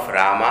birth of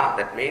Rama,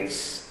 that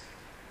means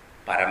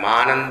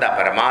Paramananda,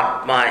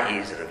 Paramatma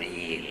is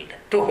revealed.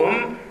 To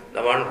whom?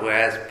 The one who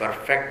has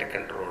perfect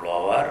control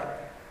over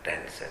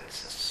 10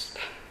 senses.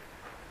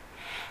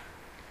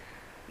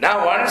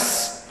 Now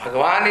once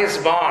Bhagavan is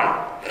born,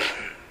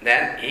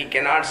 then he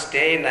cannot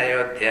stay in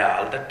Ayodhya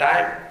all the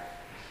time.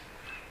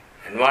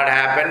 And what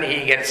happened?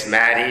 He gets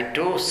married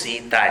to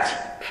Sitaji.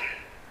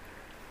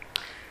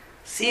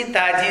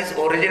 Sitaji's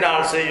origin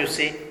also, you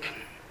see.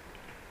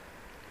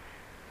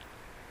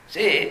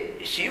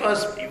 She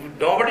was,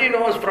 nobody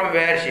knows from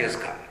where she has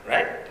come,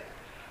 right?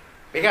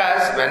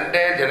 Because when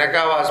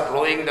Janaka was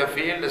plowing the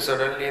field,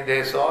 suddenly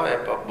they saw a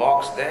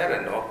box there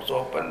and it was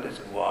open. They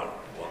said, wow,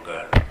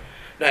 girl.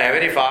 Now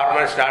every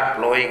farmer starts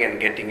plowing and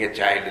getting a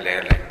child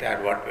there like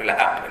that. What will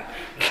happen?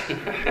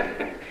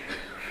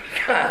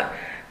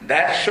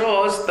 That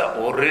shows the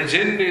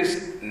origin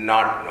is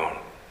not known.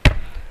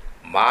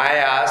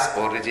 Maya's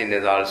origin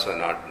is also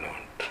not known.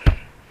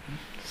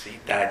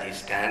 Sitaji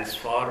stands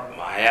for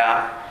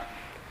Maya.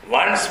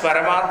 Once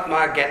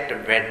Paramatma gets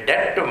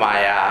wedded to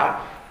Maya,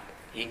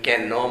 he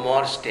can no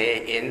more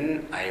stay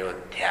in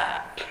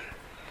Ayodhya.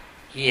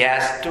 He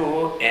has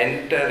to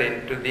enter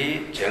into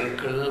the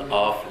jungle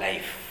of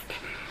life.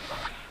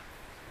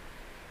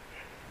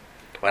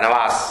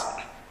 Vanavas.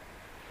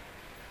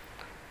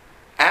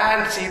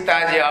 And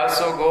Sitaji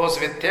also goes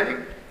with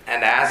him,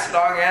 and as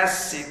long as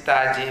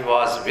Sitaji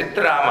was with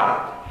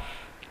Rama,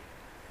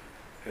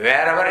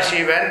 wherever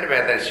she went,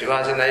 whether she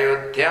was in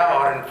Ayodhya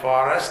or in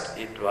forest,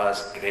 it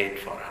was great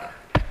for her.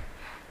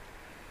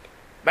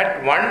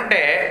 But one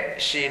day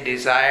she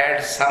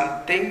desired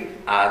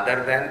something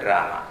other than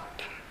Rama.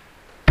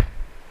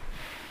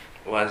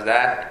 Was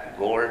that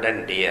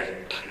golden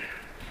deer.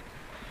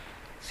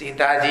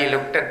 Sitaji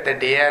looked at the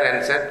deer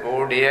and said,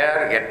 "Oh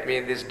deer, get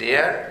me this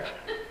deer."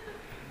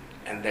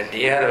 And the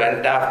deer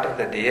went after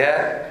the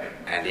deer,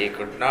 and he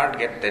could not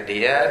get the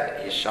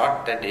deer. He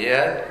shot the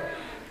deer.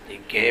 He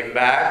came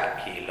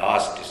back. He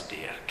lost his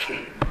deer.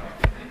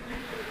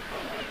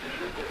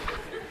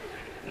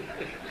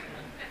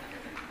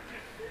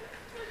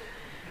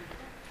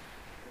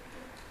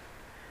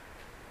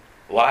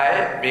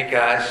 Why?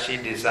 Because she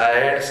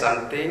desired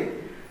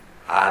something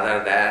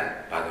other than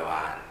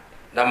Bhagavan.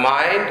 The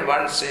mind,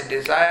 once it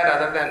desires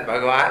other than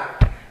Bhagavan,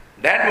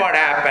 then what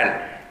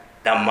happened?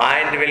 The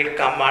mind will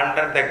come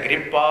under the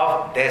grip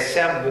of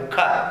Desha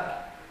Mukha.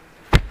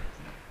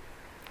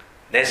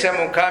 Desha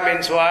Mukha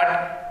means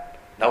what?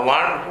 The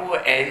one who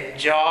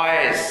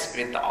enjoys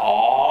with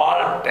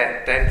all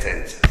ten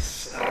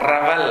senses,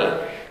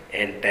 revel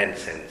in 10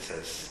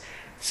 senses.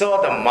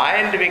 So the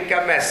mind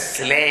becomes a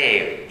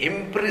slave,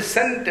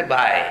 imprisoned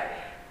by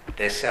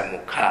Desha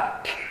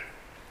Mukha.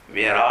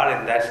 We are all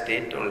in that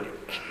state only.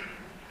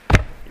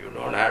 You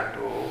don't have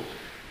to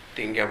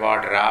think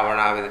about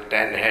Ravana with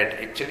 10 heads.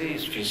 Actually,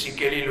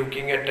 physically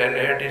looking at 10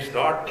 heads is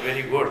not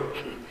very good.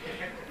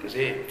 You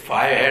see,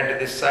 5 heads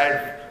this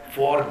side,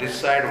 4 this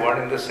side,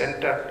 1 in the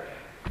center.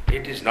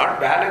 It is not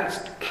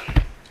balanced.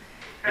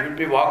 You will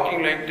be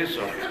walking like this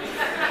only.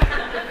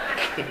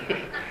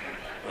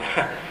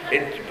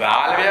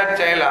 Balviar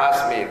child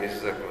asked me, this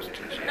is a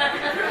question.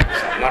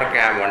 Summer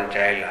camp, one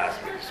child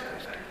asked me this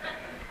question.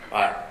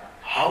 But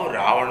how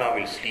Ravana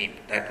will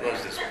sleep? That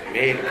was his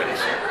main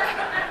concern.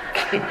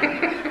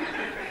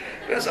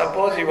 Well,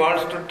 suppose he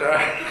wants to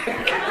turn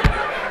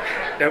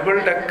double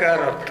decker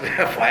or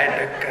 5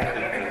 decker.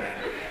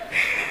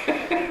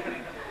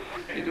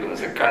 It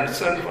was a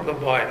concern for the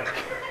boy.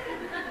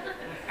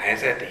 I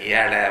said he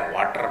had a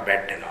water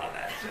bed and all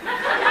that. So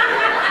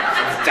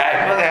the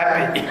child was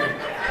happy.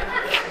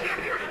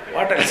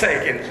 What else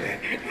I can say?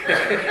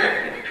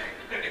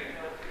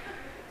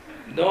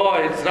 No,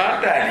 it's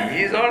not that.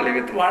 He is only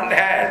with one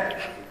hand.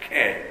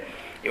 Okay.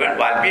 Even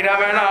Valmiki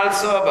Ramayana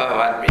also,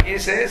 Valmiki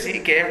says he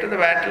came to the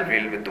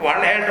battlefield with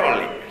one hand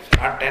only. It's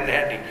not 10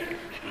 head.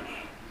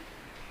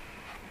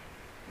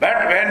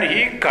 But when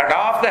he cut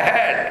off the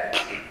head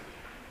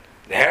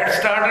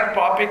started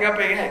popping up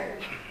again.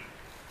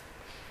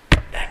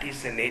 That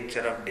is the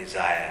nature of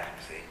desire.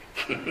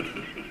 See?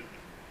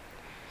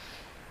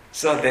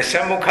 So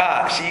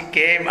Deshamukha, she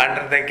came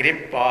under the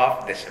grip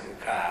of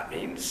Deshamukha,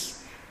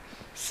 means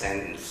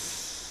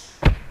sense.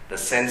 The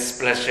sense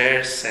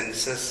pleasures,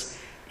 senses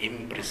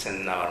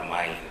imprison our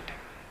mind.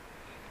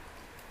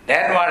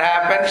 Then what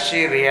happened?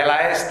 She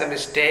realized the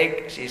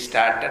mistake. She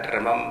started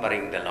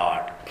remembering the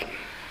Lord.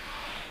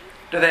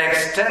 To the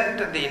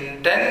extent, the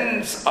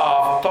intents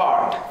of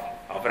thought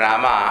of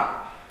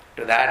Rama,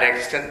 to that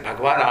extent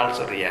Bhagavan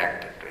also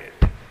reacted to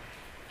it.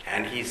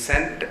 And he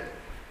sent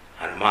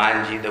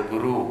Hanumanji the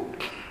Guru.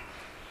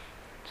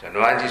 So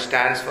Hanumanji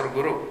stands for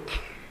Guru.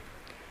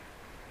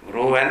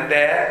 Guru went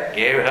there,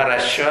 gave her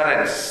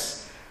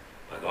assurance.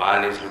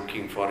 Bhagavan is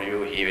looking for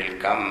you, he will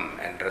come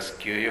and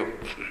rescue you.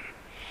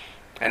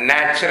 And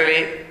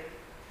naturally,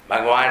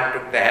 Bhagavan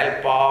took the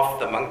help of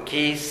the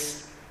monkeys.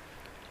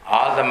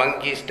 All the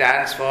monkey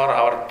stands for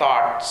our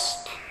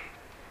thoughts.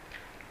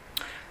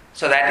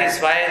 So that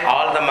is why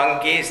all the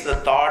monkeys, the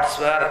thoughts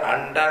were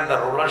under the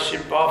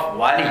rulership of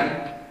Vali.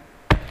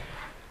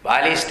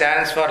 Vali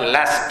stands for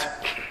lust.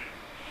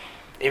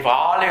 If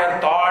all your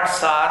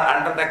thoughts are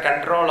under the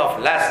control of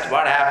lust,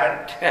 what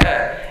happened?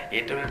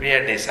 It will be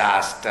a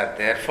disaster.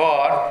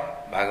 Therefore,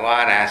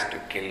 Bhagavan has to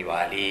kill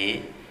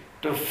Vali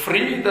to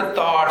free the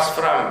thoughts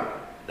from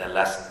the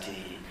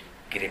lusty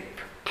grip.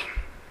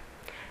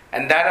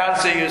 And that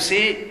also you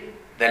see,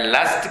 the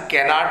lust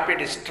cannot be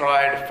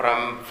destroyed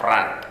from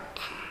front.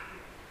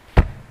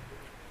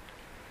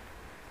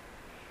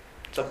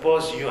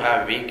 Suppose you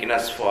have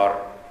weakness for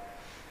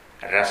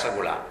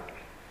rasagula.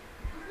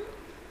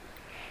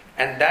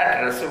 And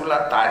that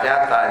rasagula,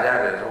 taja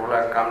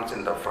rasagula comes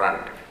in the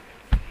front.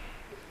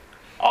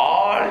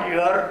 All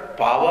your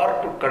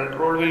power to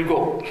control will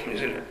go,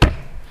 isn't it?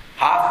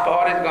 Half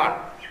power is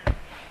gone.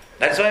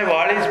 That's why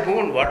Vali's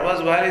boon. What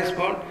was Vali's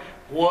boon?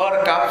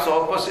 Whoever comes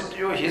opposite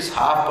you, his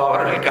half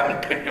power will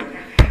come to him.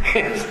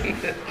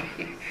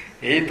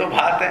 Yhi to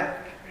baat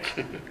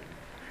hai.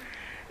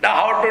 Now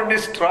how to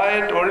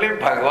destroy it? Only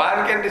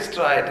Bhagavan can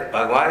destroy it.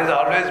 Bhagavan is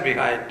always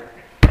behind.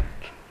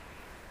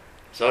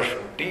 So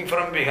shooting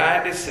from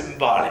behind is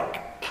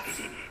symbolic.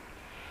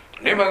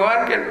 Only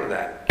Bhagavan can do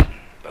that.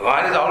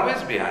 Bhagavan is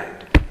always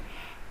behind.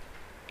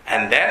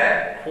 And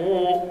then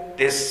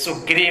this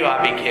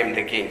Sugriva became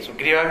the king.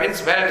 Sugriva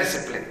means well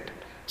disciplined.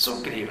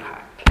 Sugriva.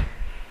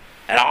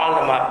 And all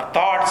the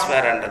thoughts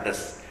were under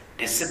this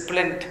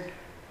disciplined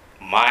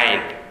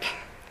mind.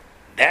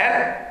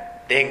 Then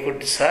they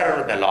could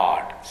serve the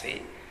Lord.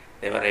 See,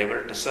 they were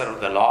able to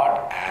serve the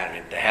Lord, and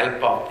with the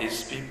help of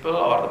these people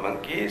or the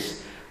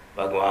monkeys,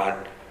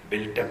 Bhagavan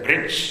built a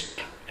bridge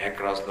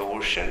across the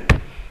ocean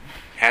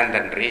and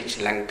then reached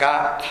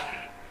Lanka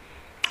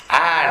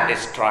and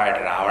destroyed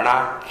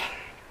Ravana.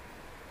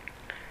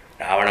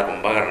 Ravana,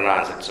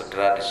 Kumbhakarna,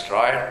 etc.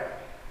 destroyed,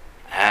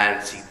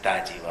 and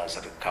Sita ji was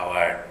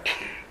recovered.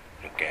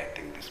 Okay, I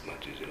think this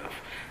much is enough.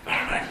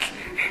 Alright.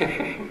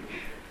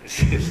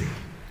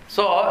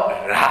 So,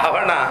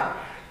 Ravana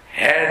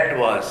head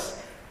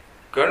was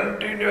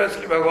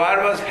continuously,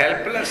 Bhagavan was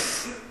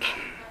helpless.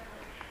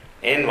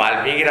 In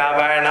Valmiki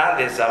Ramayana,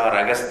 this our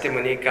Agastya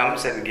Muni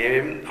comes and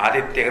gave him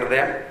Aditya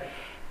Hridayam.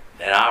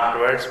 Then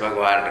afterwards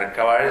Bhagavan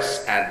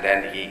recovers, and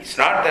then it's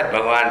not that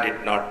Bhagavan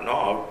did not know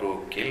how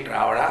to kill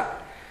Ravana.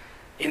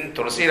 In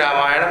Tulsi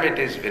Ramayanam it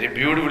is very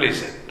beautifully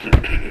said.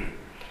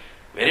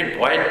 Very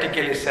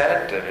poetically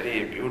said,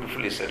 very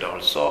beautifully said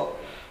also,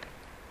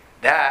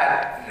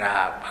 that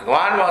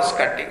Bhagavan was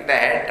cutting the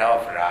head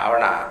of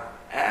Ravana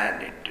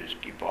and it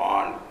just keep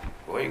on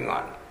going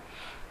on.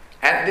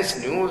 And this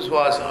news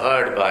was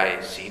heard by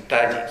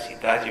Sitaji.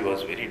 Sitaji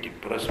was very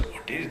depressed.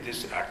 What is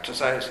this?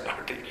 Rakshasa is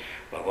not,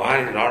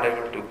 Bhagavan is not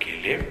able to kill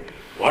him.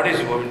 What is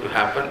going to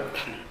happen?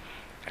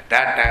 At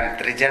that time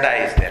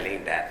Trijada is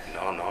telling that,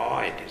 no,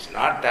 it is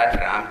not that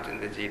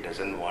Ramchandraji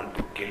doesn't want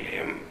to kill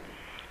him.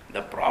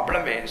 The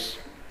problem is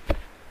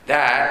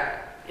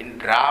that in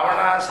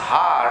Ravana's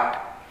heart,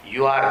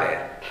 you are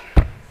there.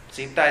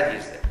 Sitaji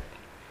is there.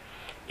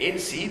 In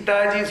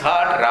Sitaji's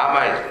heart,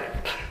 Rama is there.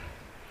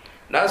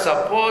 Now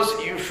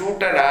suppose you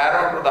shoot an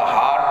arrow to the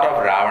heart of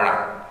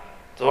Ravana.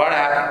 So what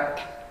happened?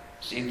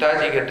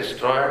 Sitaji get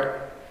destroyed,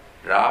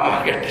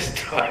 Rama get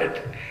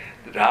destroyed.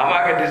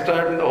 Rama get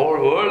destroyed and the whole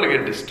world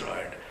get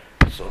destroyed.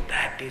 So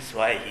that is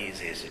why he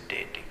is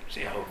hesitating.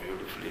 See how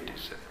beautifully it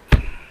is said.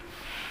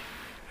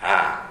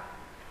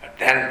 But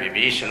then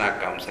Vibhishana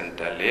comes and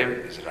tells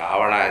him, this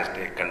Ravana has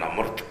taken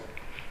Amrut.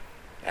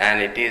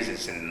 And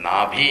it's in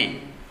Nabhi.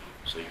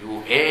 So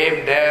you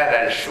aim there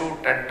and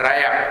shoot and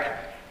dry up.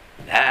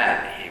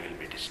 Then he will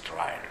be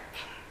destroyed.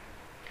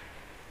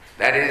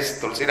 That is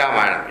Tulsi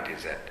Ramayana, it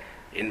is said.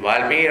 In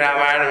Valmiki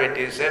Ramayana it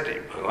is said,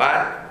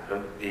 Bhagavan,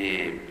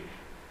 the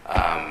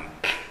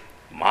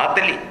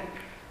Madali,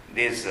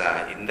 this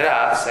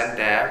Indra sent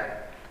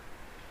a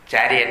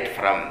chariot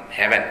from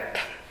heaven.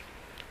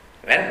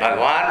 When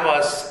Bhagavan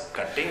was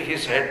cutting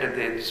his head,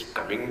 it's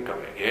coming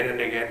again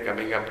and again,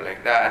 coming up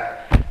like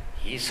that,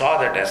 he saw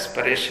the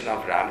desperation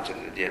of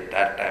Ramchandraji at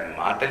that time.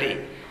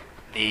 Madali,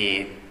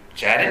 the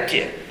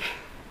charioteer,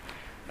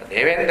 the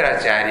Devendra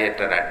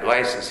charioteer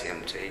advises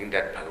him, saying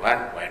that,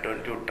 Bhagavan, why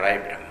don't you try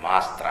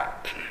Brahmastra?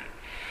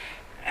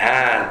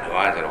 And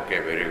Bhagavan said, okay,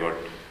 very good.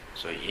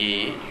 So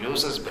he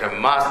uses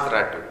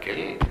Brahmastra to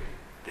kill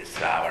this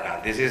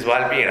Ravana. This is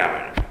Valmiki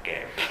Ramayana.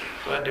 Okay.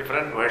 So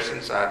different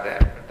versions are there,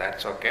 but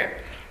that's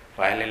okay.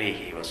 Finally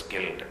he was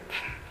killed.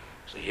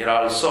 So here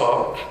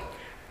also,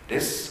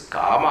 this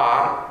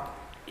Kama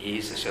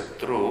is a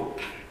Shatru.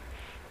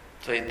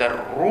 So if the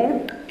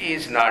root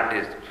is not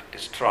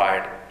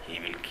destroyed, he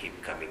will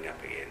keep coming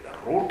up again. The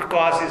root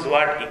cause is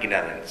what?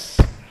 Ignorance.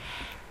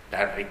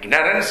 That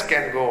ignorance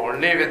can go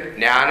only with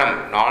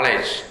Jnanam,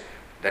 knowledge.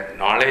 That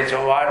knowledge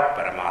of what?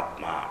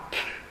 Paramatma.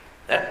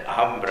 That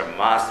Aham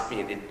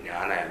Brahmasmi, the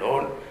Jnana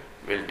alone,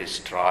 will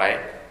destroy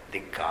the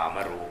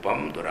Kama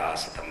Rupam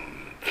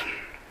Durasadam.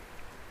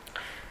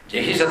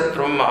 Jehi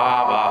Satrum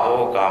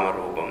Mahabaho Kama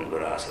Rupam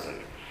Durasadam.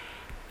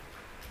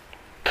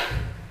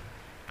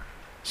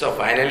 So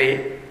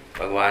finally,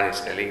 Bhagavan is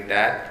telling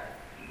that,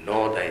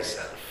 know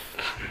thyself.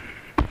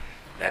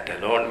 That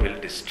alone will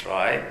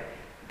destroy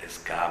this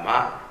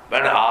Kama.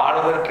 But all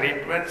other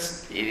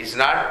treatments, it is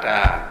not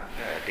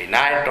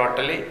denied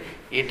totally.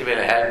 It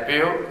will help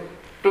you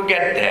to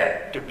get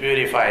there, to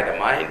purify the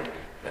mind.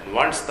 Then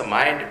once the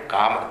mind,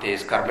 Kama,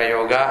 this Karma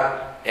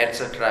Yoga,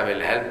 etc.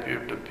 will help you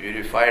to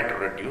purify, to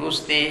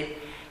reduce the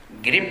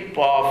grip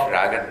of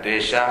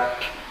Ragadvesha.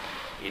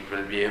 It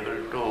will be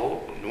able to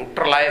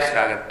neutralize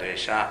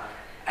Ragadvesha,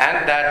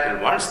 and that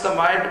will, once the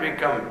mind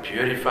become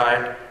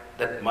purified,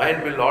 that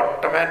mind will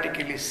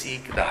automatically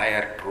seek the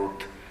higher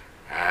truth,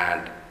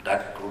 and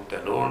that truth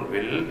alone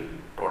will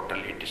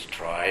totally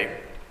destroy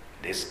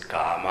this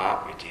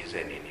Kama, which is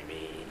an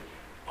enemy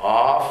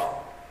of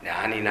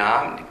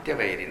Jnaninam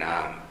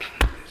Nityavairinam.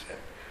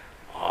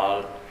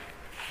 All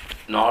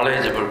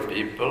knowledgeable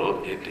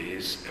people, it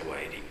is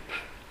avoiding.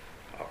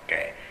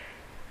 Okay.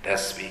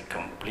 Thus we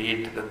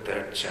complete the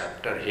third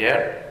chapter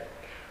here.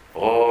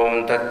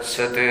 Om Tat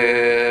Sat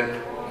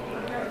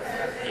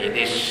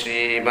Iti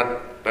Srimad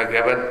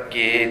Bhagavad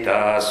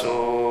Gita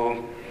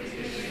Su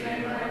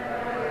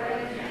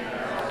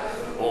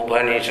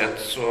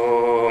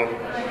Upanishatsu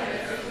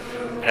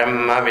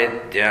Brahma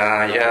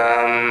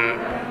Vidyayam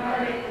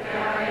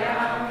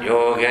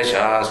Yoga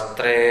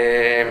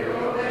Shastre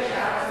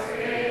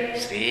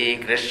Sri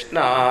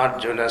Krishna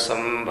Arjuna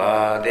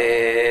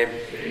Sambhade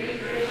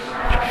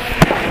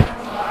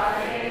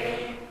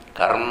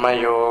Karma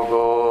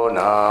Yogo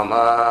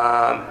Nama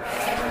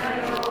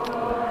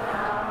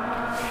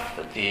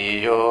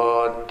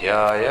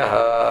Tatiyodhyaya.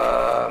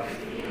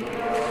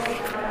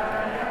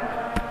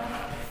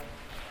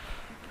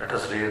 Let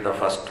us read the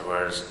first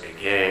verse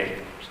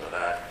again, so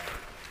that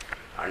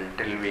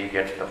until we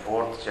get the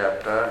fourth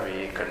chapter,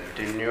 we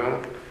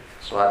continue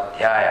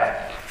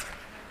Swadhyaya.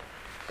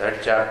 Third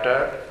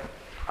chapter,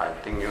 I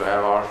think you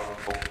have all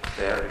books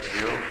there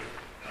with you.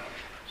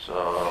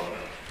 So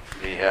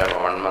we have a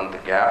 1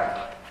 month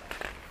gap.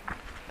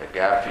 The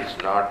gap is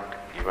not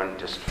given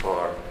just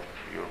for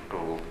you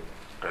to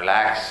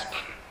relax.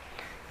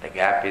 The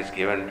gap is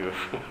given you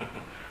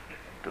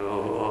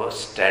to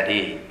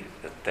study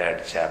the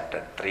third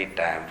chapter 3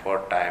 times,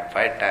 4 times,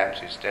 5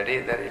 times you study,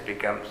 then it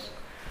becomes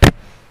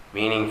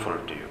meaningful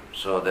to you.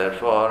 So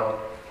therefore,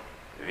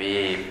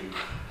 we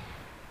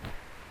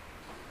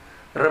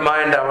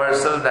remind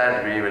ourselves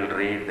that we will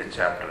read the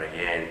chapter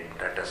again.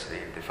 Let us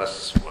read the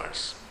first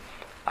verse.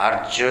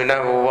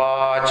 Arjuna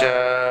Uvacha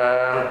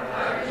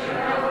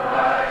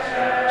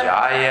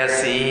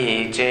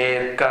Jayasi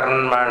Chet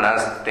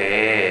Karmanaste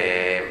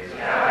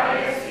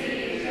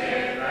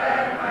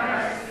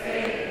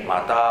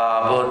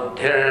Mata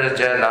Buddhir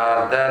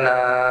Janardana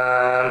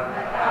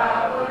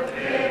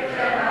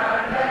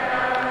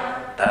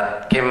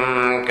Tat Kim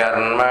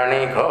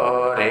Karmani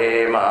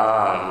Ghore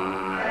Mam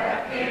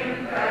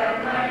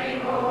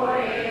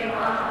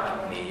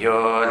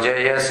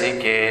Niyojayasi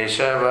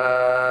Keshava.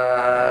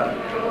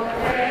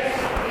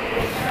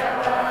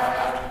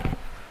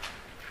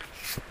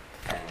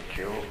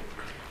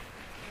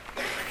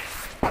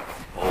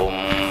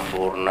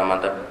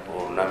 Purnamada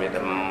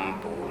Purnamidam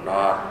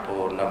Purnat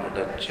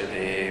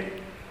Purnamudachyate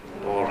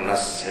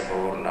Purnasya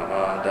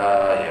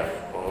Purnamadaya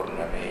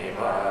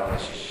Purnameva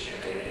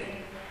Vasishyate.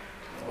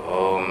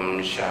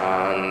 Om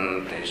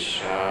Shanti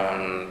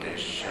Shanti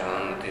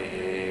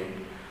Shanti.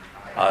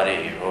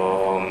 Hari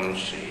Om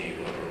Shri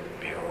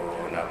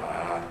Gurubhyo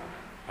Namah.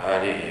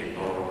 Hari